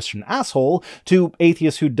bigoted Christian asshole to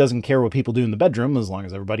atheist who doesn't care what people do in the bedroom as long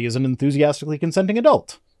as everybody is an enthusiastically consenting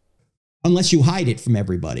adult. Unless you hide it from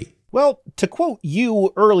everybody. Well, to quote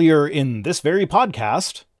you earlier in this very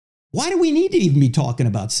podcast, why do we need to even be talking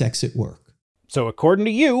about sex at work? So according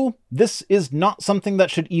to you, this is not something that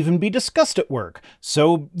should even be discussed at work.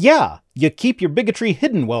 So yeah, you keep your bigotry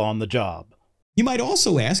hidden while on the job. You might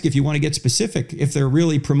also ask, if you want to get specific, if they're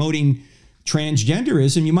really promoting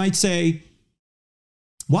transgenderism, you might say,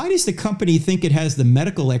 why does the company think it has the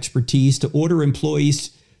medical expertise to order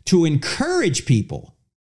employees to encourage people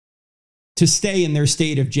to stay in their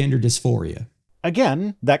state of gender dysphoria?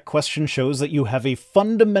 Again, that question shows that you have a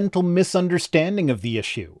fundamental misunderstanding of the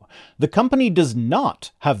issue. The company does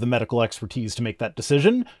not have the medical expertise to make that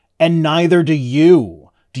decision, and neither do you.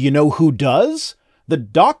 Do you know who does? The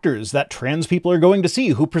doctors that trans people are going to see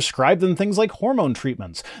who prescribe them things like hormone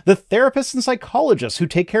treatments, the therapists and psychologists who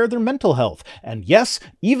take care of their mental health, and yes,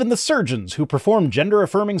 even the surgeons who perform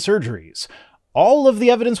gender-affirming surgeries. All of the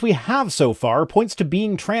evidence we have so far points to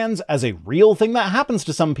being trans as a real thing that happens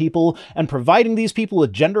to some people, and providing these people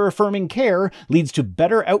with gender-affirming care leads to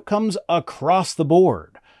better outcomes across the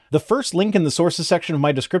board. The first link in the sources section of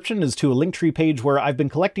my description is to a Linktree page where I've been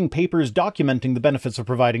collecting papers documenting the benefits of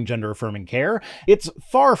providing gender-affirming care. It's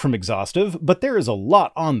far from exhaustive, but there is a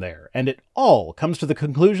lot on there, and it all comes to the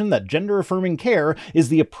conclusion that gender-affirming care is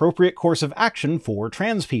the appropriate course of action for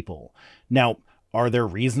trans people. Now, are there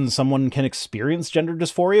reasons someone can experience gender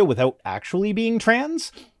dysphoria without actually being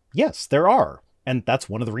trans? Yes, there are. And that's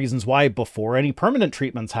one of the reasons why, before any permanent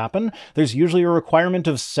treatments happen, there's usually a requirement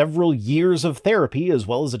of several years of therapy as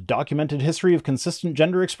well as a documented history of consistent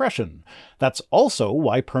gender expression. That's also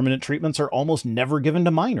why permanent treatments are almost never given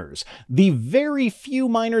to minors. The very few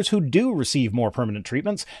minors who do receive more permanent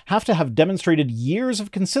treatments have to have demonstrated years of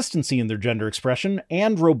consistency in their gender expression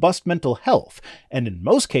and robust mental health, and in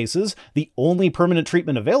most cases, the only permanent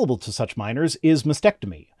treatment available to such minors is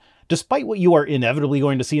mastectomy. Despite what you are inevitably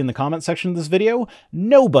going to see in the comment section of this video,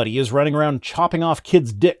 nobody is running around chopping off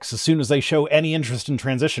kids' dicks as soon as they show any interest in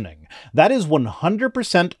transitioning. That is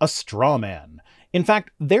 100% a straw man. In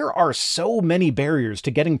fact, there are so many barriers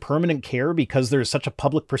to getting permanent care because there is such a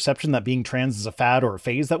public perception that being trans is a fad or a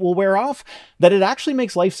phase that will wear off, that it actually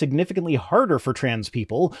makes life significantly harder for trans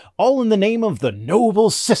people, all in the name of the noble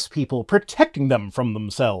cis people protecting them from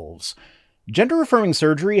themselves. Gender-affirming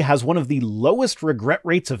surgery has one of the lowest regret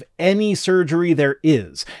rates of any surgery there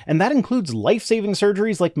is, and that includes life-saving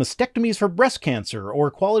surgeries like mastectomies for breast cancer or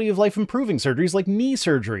quality-of-life improving surgeries like knee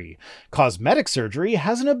surgery. Cosmetic surgery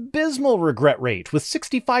has an abysmal regret rate, with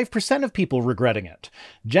 65% of people regretting it.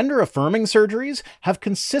 Gender-affirming surgeries have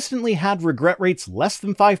consistently had regret rates less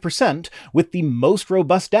than 5%, with the most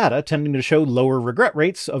robust data tending to show lower regret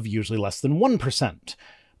rates of usually less than 1%.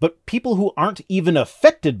 But people who aren't even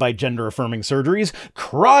affected by gender-affirming surgeries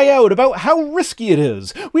cry out about how risky it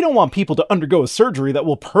is. We don't want people to undergo a surgery that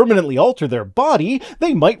will permanently alter their body.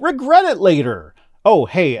 They might regret it later. Oh,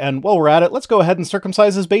 hey, and while we're at it, let's go ahead and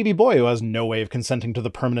circumcise this baby boy who has no way of consenting to the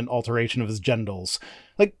permanent alteration of his genitals.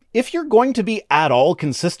 Like, if you're going to be at all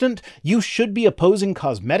consistent, you should be opposing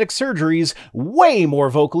cosmetic surgeries way more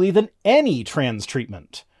vocally than any trans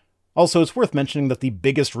treatment. Also, it's worth mentioning that the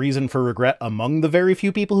biggest reason for regret among the very few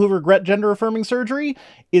people who regret gender-affirming surgery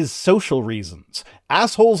is social reasons.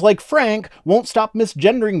 Assholes like Frank won't stop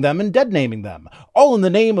misgendering them and dead-naming them, all in the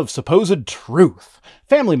name of supposed truth.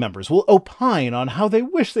 Family members will opine on how they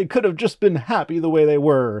wish they could have just been happy the way they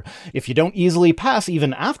were. If you don't easily pass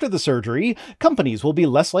even after the surgery, companies will be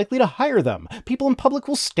less likely to hire them. People in public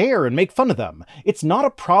will stare and make fun of them. It's not a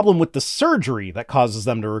problem with the surgery that causes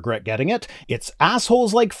them to regret getting it. It's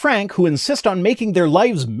assholes like Frank who insist on making their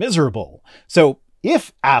lives miserable. So,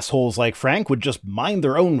 if assholes like Frank would just mind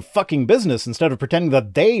their own fucking business instead of pretending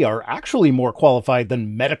that they are actually more qualified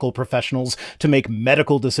than medical professionals to make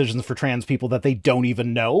medical decisions for trans people that they don't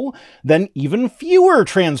even know, then even fewer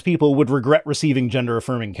trans people would regret receiving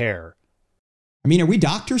gender-affirming care. I mean, are we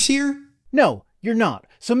doctors here? No, you're not.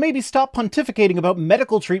 So maybe stop pontificating about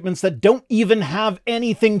medical treatments that don't even have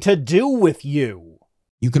anything to do with you.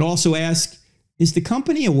 You could also ask, is the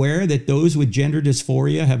company aware that those with gender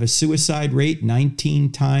dysphoria have a suicide rate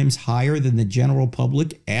 19 times higher than the general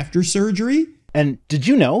public after surgery? And did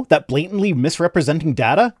you know that blatantly misrepresenting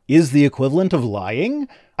data is the equivalent of lying?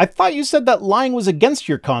 I thought you said that lying was against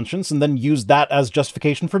your conscience and then used that as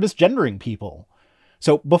justification for misgendering people.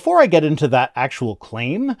 So before I get into that actual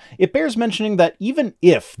claim, it bears mentioning that even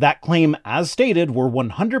if that claim, as stated, were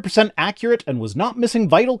 100% accurate and was not missing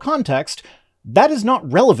vital context, that is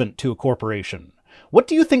not relevant to a corporation. What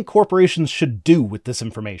do you think corporations should do with this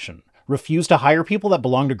information? Refuse to hire people that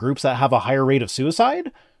belong to groups that have a higher rate of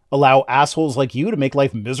suicide? Allow assholes like you to make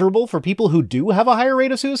life miserable for people who do have a higher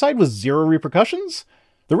rate of suicide with zero repercussions?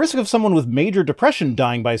 The risk of someone with major depression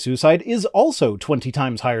dying by suicide is also 20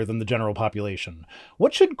 times higher than the general population.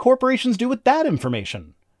 What should corporations do with that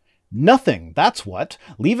information? Nothing, that's what.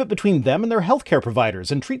 Leave it between them and their healthcare providers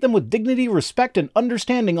and treat them with dignity, respect, and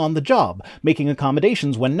understanding on the job, making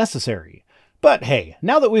accommodations when necessary. But hey,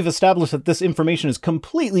 now that we've established that this information is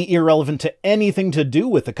completely irrelevant to anything to do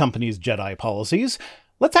with the company's Jedi policies,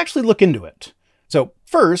 let's actually look into it. So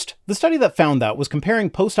first, the study that found that was comparing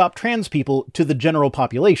post-op trans people to the general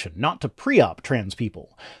population, not to pre-op trans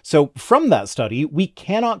people. So from that study, we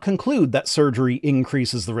cannot conclude that surgery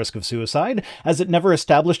increases the risk of suicide, as it never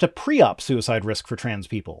established a pre-op suicide risk for trans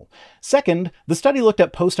people. Second, the study looked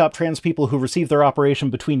at post-op trans people who received their operation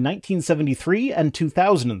between 1973 and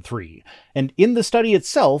 2003. And in the study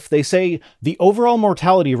itself, they say the overall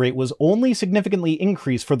mortality rate was only significantly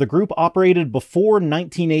increased for the group operated before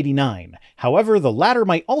 1989. However, the latter latter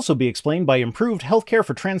might also be explained by improved healthcare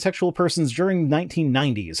for transsexual persons during the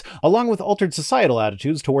 1990s, along with altered societal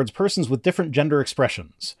attitudes towards persons with different gender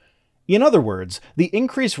expressions. In other words, the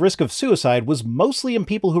increased risk of suicide was mostly in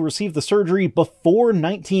people who received the surgery before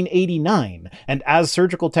 1989, and as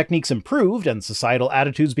surgical techniques improved and societal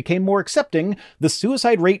attitudes became more accepting, the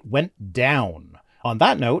suicide rate went down. On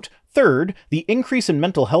that note, third, the increase in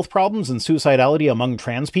mental health problems and suicidality among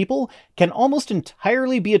trans people can almost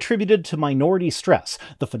entirely be attributed to minority stress,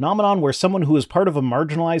 the phenomenon where someone who is part of a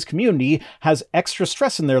marginalized community has extra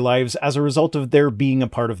stress in their lives as a result of their being a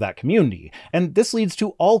part of that community, and this leads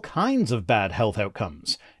to all kinds of bad health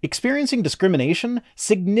outcomes. Experiencing discrimination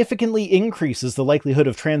significantly increases the likelihood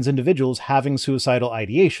of trans individuals having suicidal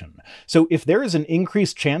ideation. So if there is an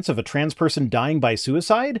increased chance of a trans person dying by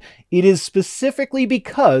suicide, it is specifically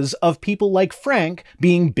because of people like Frank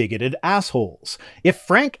being bigoted assholes. If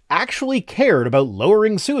Frank actually cared about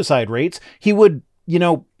lowering suicide rates, he would,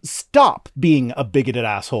 stop being a bigoted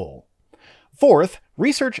asshole. Fourth,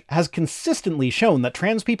 research has consistently shown that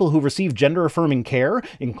trans people who receive gender-affirming care,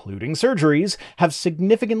 including surgeries, have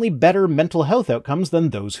significantly better mental health outcomes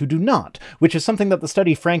than those who do not, which is something that the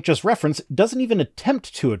study Frank just referenced doesn't even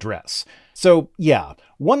attempt to address. So, yeah,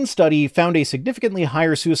 one study found a significantly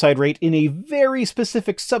higher suicide rate in a very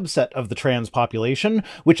specific subset of the trans population,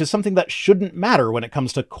 which is something that shouldn't matter when it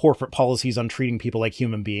comes to corporate policies on treating people like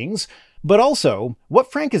human beings. But also,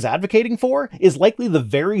 what Frank is advocating for is likely the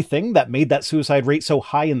very thing that made that suicide rate so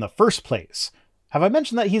high in the first place. Have I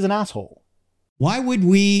mentioned that he's an asshole? Why would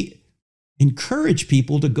we encourage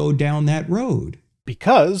people to go down that road?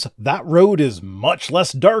 Because that road is much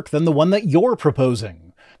less dark than the one that you're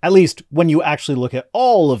proposing. At least when you actually look at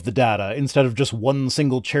all of the data instead of just one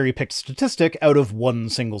single cherry-picked statistic out of one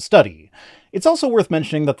single study. It's also worth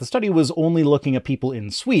mentioning that the study was only looking at people in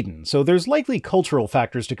Sweden, so there's likely cultural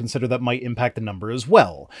factors to consider that might impact the number as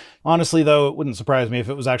well. Honestly, though, it wouldn't surprise me if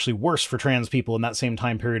it was actually worse for trans people in that same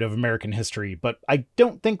time period of American history, but I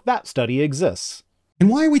don't think that study exists. And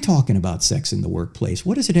why are we talking about sex in the workplace?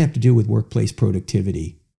 What does it have to do with workplace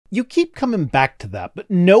productivity? You keep coming back to that,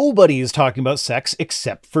 but nobody is talking about sex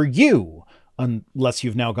except for you. Unless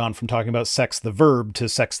you've now gone from talking about sex the verb to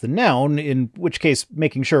sex the noun, in which case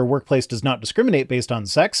making sure a workplace does not discriminate based on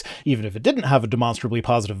sex, even if it didn't have a demonstrably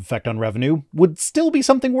positive effect on revenue, would still be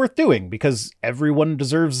something worth doing, because everyone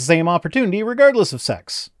deserves the same opportunity regardless of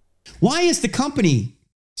sex. Why is the company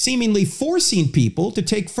seemingly forcing people to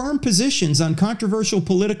take firm positions on controversial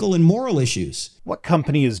political and moral issues? What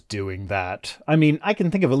company is doing that? I mean, I can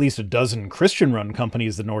think of at least a dozen Christian-run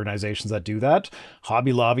companies and organizations that do that.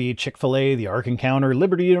 Hobby Lobby, Chick-fil-A, the Ark Encounter,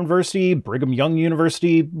 Liberty University, Brigham Young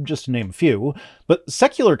University, just to name a few. But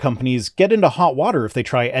secular companies get into hot water if they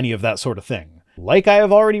try any of that sort of thing. Like I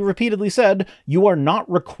have already repeatedly said, you are not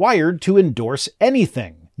required to endorse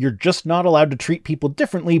anything. You're just not allowed to treat people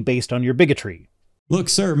differently based on your bigotry. Look,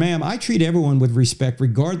 sir, ma'am, I treat everyone with respect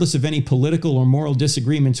regardless of any political or moral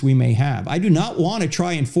disagreements we may have. I do not want to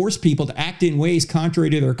try and force people to act in ways contrary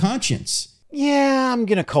to their conscience. Yeah, I'm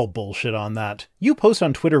gonna call bullshit on that. You post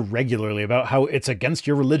on Twitter regularly about how it's against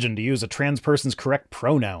your religion to use a trans person's correct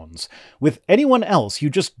pronouns. With anyone else, you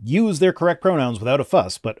just use their correct pronouns without a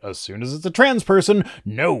fuss, but as soon as it's a trans person,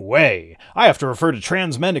 no way! I have to refer to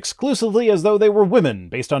trans men exclusively as though they were women,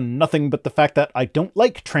 based on nothing but the fact that I don't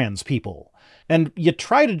like trans people. And you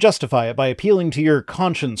try to justify it by appealing to your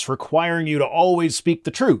conscience requiring you to always speak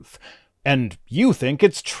the truth. And you think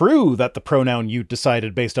it's true that the pronoun you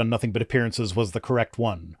decided based on nothing but appearances was the correct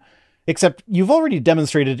one. Except you've already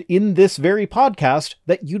demonstrated in this very podcast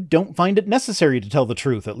that you don't find it necessary to tell the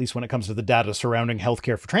truth, at least when it comes to the data surrounding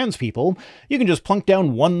healthcare for trans people. You can just plunk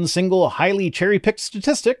down one single highly cherry-picked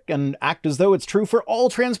statistic and act as though it's true for all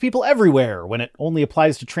trans people everywhere, when it only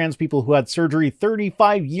applies to trans people who had surgery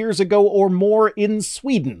 35 years ago or more in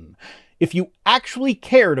Sweden. If you actually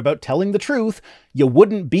cared about telling the truth, you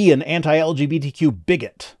wouldn't be an anti-LGBTQ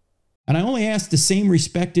bigot. And I only ask the same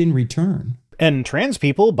respect in return. And trans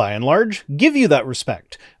people, by and large, give you that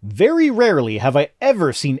respect. Very rarely have I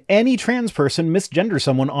ever seen any trans person misgender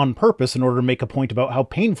someone on purpose in order to make a point about how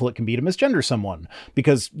painful it can be to misgender someone.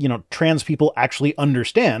 Because, trans people actually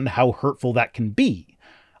understand how hurtful that can be.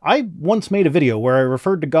 I once made a video where I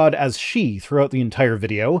referred to God as she throughout the entire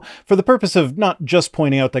video, for the purpose of not just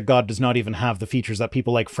pointing out that God does not even have the features that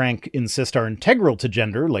people like Frank insist are integral to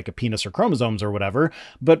gender, like a penis or chromosomes or whatever,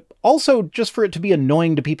 but also just for it to be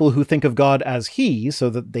annoying to people who think of God as he, so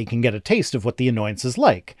that they can get a taste of what the annoyance is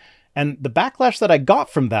like. And the backlash that I got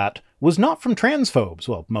from that was not from transphobes.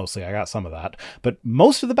 Well, mostly, I got some of that. But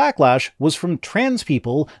most of the backlash was from trans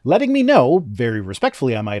people letting me know, very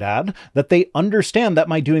respectfully I might add, that they understand that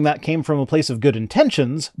my doing that came from a place of good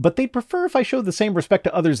intentions, but they'd prefer if I showed the same respect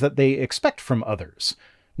to others that they expect from others.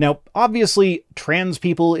 Now, obviously, trans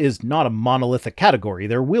people is not a monolithic category.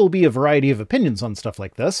 There will be a variety of opinions on stuff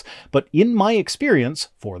like this, but in my experience,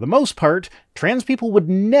 for the most part, trans people would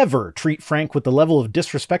never treat Frank with the level of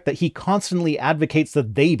disrespect that he constantly advocates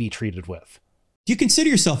that they be treated with. Do you consider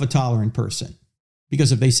yourself a tolerant person?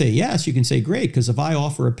 Because if they say yes, you can say, great, because if I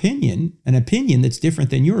offer an opinion that's different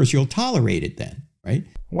than yours, you'll tolerate it then, right?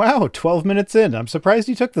 Wow, 12 minutes in. I'm surprised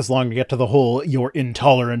you took this long to get to the whole "you're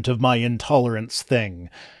intolerant of my intolerance" thing.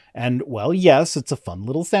 And, well, yes, it's a fun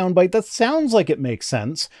little soundbite that sounds like it makes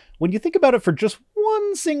sense. When you think about it for just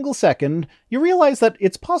one single second, you realize that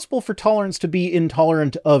it's possible for tolerance to be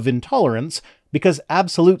intolerant of intolerance, because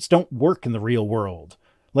absolutes don't work in the real world.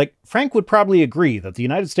 Like, Frank would probably agree that the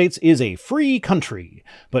United States is a free country,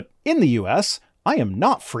 but in the US, I am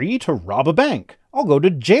not free to rob a bank. I'll go to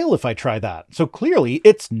jail if I try that, so clearly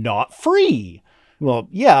it's not free. Well,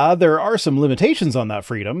 yeah, there are some limitations on that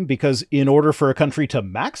freedom, because in order for a country to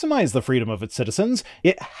maximize the freedom of its citizens,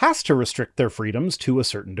 it has to restrict their freedoms to a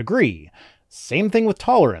certain degree. Same thing with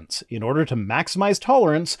tolerance. In order to maximize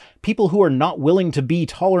tolerance, people who are not willing to be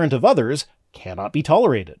tolerant of others cannot be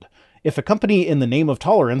tolerated. If a company in the name of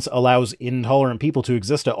tolerance allows intolerant people to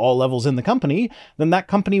exist at all levels in the company, then that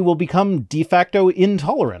company will become de facto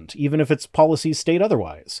intolerant, even if its policies state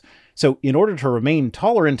otherwise. So in order to remain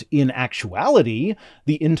tolerant in actuality,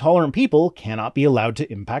 the intolerant people cannot be allowed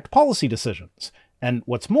to impact policy decisions. And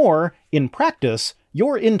what's more, in practice,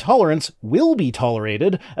 your intolerance will be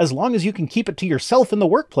tolerated as long as you can keep it to yourself in the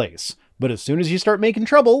workplace. But as soon as you start making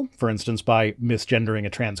trouble, for instance by misgendering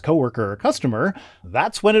a trans coworker or customer,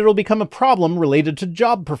 that's when it'll become a problem related to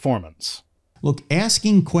job performance. Look,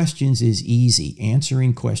 asking questions is easy.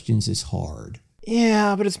 Answering questions is hard.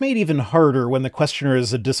 Yeah, but it's made even harder when the questioner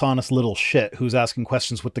is a dishonest little shit who's asking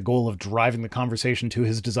questions with the goal of driving the conversation to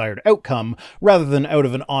his desired outcome, rather than out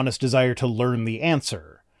of an honest desire to learn the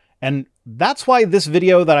answer. And that's why this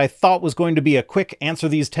video that I thought was going to be a quick answer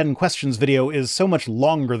these 10 questions video is so much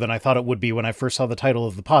longer than I thought it would be when I first saw the title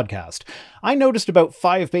of the podcast. I noticed about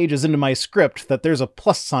 5 pages into my script that there's a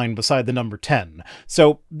plus sign beside the number 10,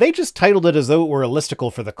 so they just titled it as though it were a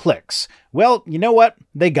listicle for the clicks. Well, you know what?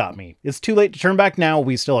 They got me. It's too late to turn back now.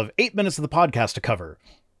 We still have 8 minutes of the podcast to cover.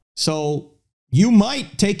 So you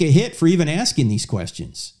might take a hit for even asking these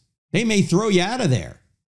questions. They may throw you out of there.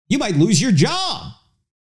 You might lose your job.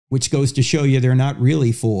 Which goes to show you they're not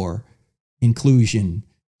really for inclusion,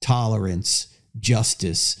 tolerance,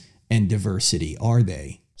 justice, and diversity, are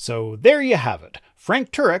they? So there you have it.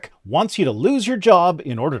 Frank Turek wants you to lose your job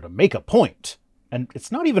in order to make a point. And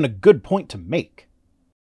it's not even a good point to make.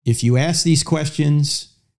 If you ask these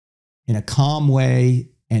questions in a calm way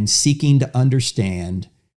and seeking to understand,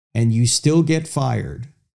 and you still get fired,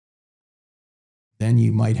 then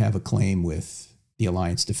you might have a claim with the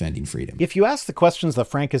Alliance Defending Freedom. If you ask the questions that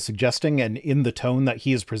Frank is suggesting and in the tone that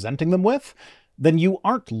he is presenting them with, then you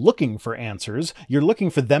aren't looking for answers. You're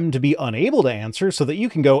looking for them to be unable to answer so that you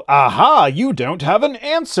can go, aha, you don't have an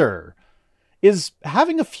answer. Is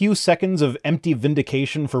having a few seconds of empty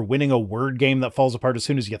vindication for winning a word game that falls apart as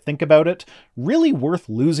soon as you think about it really worth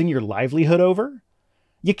losing your livelihood over?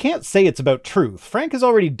 You can't say it's about truth. Frank has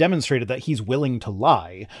already demonstrated that he's willing to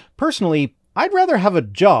lie. Personally, I'd rather have a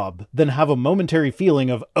job than have a momentary feeling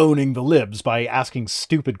of owning the libs by asking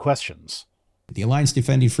stupid questions. The Alliance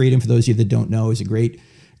Defending Freedom, for those of you that don't know, is a great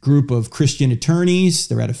group of Christian attorneys.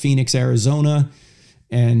 They're out of Phoenix, Arizona,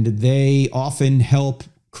 and they often help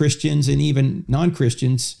Christians and even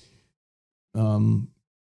non-Christians. I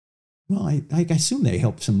assume they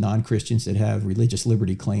help some non-Christians that have religious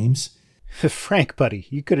liberty claims. Frank, buddy,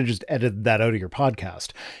 you could have just edited that out of your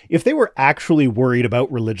podcast. If they were actually worried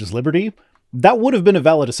about religious liberty, that would have been a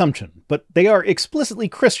valid assumption, but they are explicitly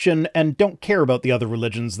Christian and don't care about the other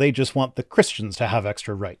religions. They just want the Christians to have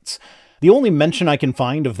extra rights. The only mention I can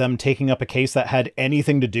find of them taking up a case that had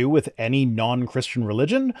anything to do with any non-Christian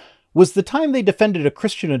religion was the time they defended a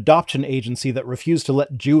Christian adoption agency that refused to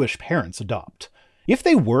let Jewish parents adopt. If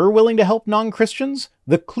they were willing to help non-Christians,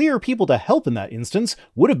 the clear people to help in that instance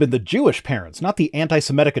would have been the Jewish parents, not the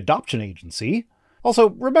anti-Semitic adoption agency.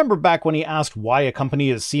 Also, remember back when he asked why a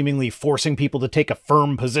company is seemingly forcing people to take a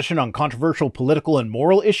firm position on controversial political and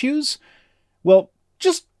moral issues? Well,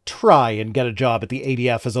 just try and get a job at the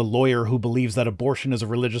ADF as a lawyer who believes that abortion is a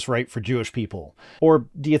religious right for Jewish people. Or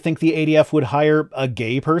do you think the ADF would hire a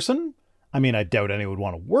gay person? I mean, I doubt anyone would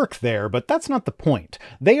want to work there, but that's not the point.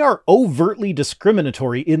 They are overtly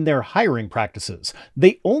discriminatory in their hiring practices.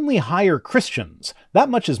 They only hire Christians. That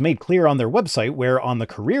much is made clear on their website, where on the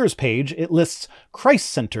careers page it lists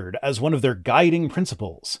Christ-centered as one of their guiding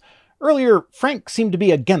principles. Earlier, Frank seemed to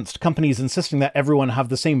be against companies insisting that everyone have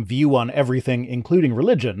the same view on everything, including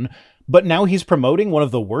religion, but now he's promoting one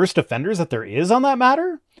of the worst offenders that there is on that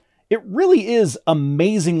matter? It really is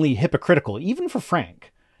amazingly hypocritical, even for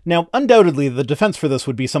Frank. Now, undoubtedly, the defense for this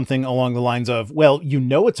would be something along the lines of, well, you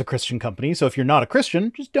know it's a Christian company, so if you're not a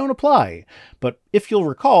Christian, just don't apply. But if you'll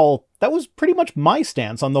recall, that was pretty much my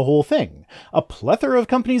stance on the whole thing. A plethora of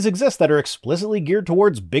companies exist that are explicitly geared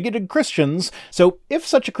towards bigoted Christians, so if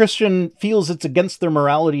such a Christian feels it's against their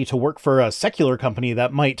morality to work for a secular company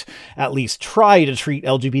that might at least try to treat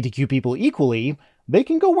LGBTQ people equally, they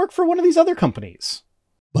can go work for one of these other companies.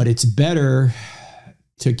 But it's better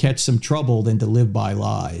to catch some trouble than to live by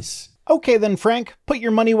lies. Okay then, Frank, put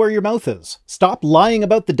your money where your mouth is. Stop lying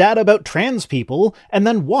about the data about trans people, and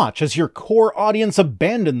then watch as your core audience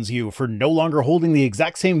abandons you for no longer holding the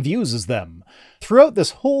exact same views as them. Throughout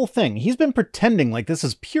this whole thing, he's been pretending like this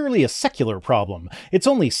is purely a secular problem. It's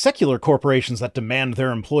only secular corporations that demand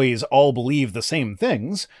their employees all believe the same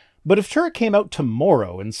things. But if Turek came out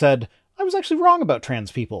tomorrow and said, I was actually wrong about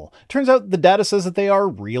trans people. Turns out the data says that they are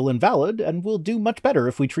real and valid, and will do much better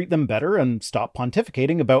if we treat them better and stop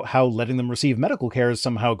pontificating about how letting them receive medical care is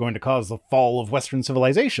somehow going to cause the fall of Western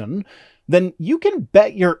civilization, then you can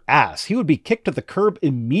bet your ass he would be kicked to the curb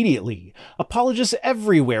immediately. Apologists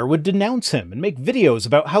everywhere would denounce him and make videos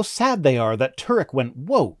about how sad they are that Turek went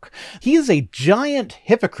woke. He is a giant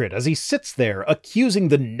hypocrite as he sits there accusing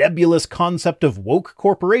the nebulous concept of woke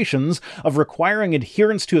corporations of requiring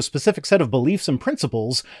adherence to a specific set of beliefs and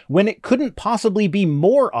principles, when it couldn't possibly be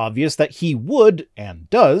more obvious that he would, and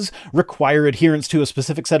does, require adherence to a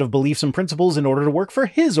specific set of beliefs and principles in order to work for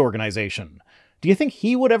his organization. Do you think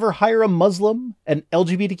he would ever hire a Muslim, an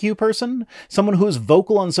LGBTQ person, someone who is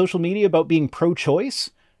vocal on social media about being pro-choice?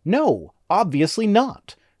 No, obviously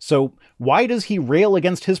not. So why does he rail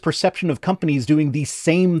against his perception of companies doing the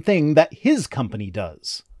same thing that his company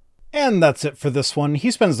does? And that's it for this one.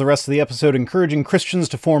 He spends the rest of the episode encouraging Christians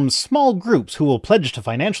to form small groups who will pledge to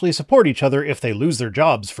financially support each other if they lose their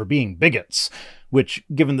jobs for being bigots. Which,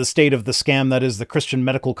 given the state of the scam that is the Christian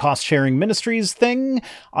Medical Cost-Sharing Ministries thing,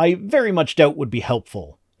 I very much doubt would be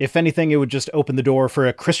helpful. If anything, it would just open the door for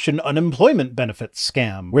a Christian unemployment benefits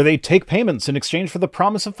scam, where they take payments in exchange for the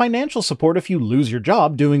promise of financial support if you lose your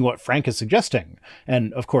job doing what Frank is suggesting.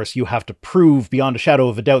 And of course, you have to prove beyond a shadow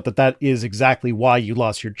of a doubt that that is exactly why you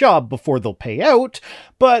lost your job before they'll pay out,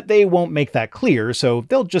 but they won't make that clear, so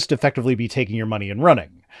they'll just effectively be taking your money and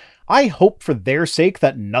running. I hope for their sake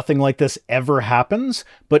that nothing like this ever happens,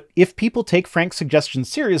 but if people take Frank's suggestion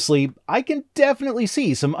seriously, I can definitely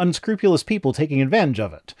see some unscrupulous people taking advantage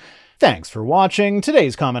of it. Thanks for watching.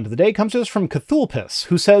 Today's comment of the day comes to us from Cthulpus,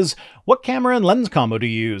 who says, "What camera and lens combo do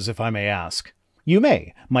you use, if I may ask?" You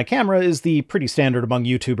may. My camera is the pretty standard among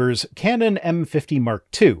YouTubers Canon M50 Mark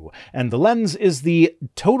II, and the lens is the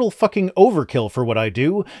total fucking overkill for what I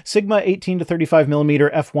do, Sigma 18-35mm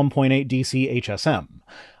f1.8 DC HSM.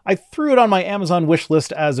 I threw it on my Amazon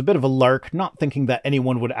wishlist as a bit of a lark, not thinking that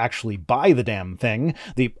anyone would actually buy the damn thing.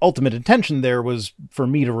 The ultimate intention there was for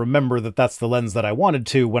me to remember that that's the lens that I wanted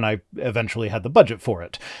to when I eventually had the budget for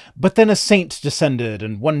it. But then a saint descended,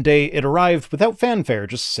 and one day it arrived without fanfare,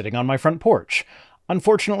 just sitting on my front porch.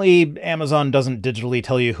 Unfortunately, Amazon doesn't digitally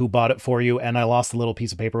tell you who bought it for you, and I lost the little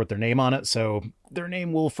piece of paper with their name on it, so their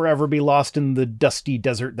name will forever be lost in the dusty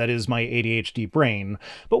desert that is my ADHD brain.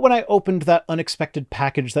 But when I opened that unexpected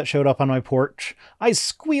package that showed up on my porch, I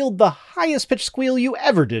squealed the highest pitched squeal you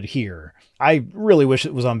ever did hear. I really wish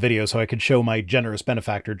it was on video so I could show my generous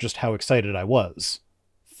benefactor just how excited I was.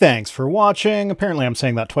 Thanks for watching. Apparently I'm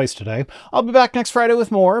saying that twice today. I'll be back next Friday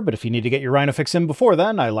with more, but if you need to get your Rhino fix in before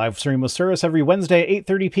then, I live stream with Cirrus every Wednesday at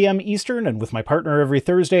 8:30 p.m. Eastern, and with my partner every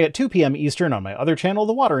Thursday at 2 p.m. Eastern on my other channel,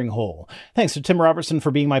 The Watering Hole. Thanks to Tim Robertson for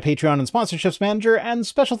being my Patreon and sponsorships manager, and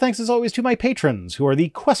special thanks as always to my patrons, who are the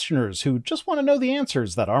questioners who just want to know the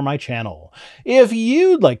answers that are my channel. If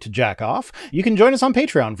you'd like to jack off, you can join us on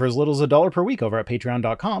Patreon for as little as $1 per week over at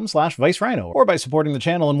patreon.com/ViceRhino, or by supporting the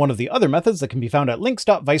channel in one of the other methods that can be found at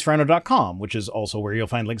links.vicerhino.com, which is also where you'll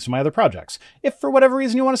find links to my other projects. If for whatever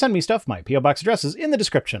reason you want to send me stuff, my P.O. Box address is in the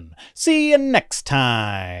description. See you next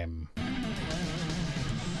time!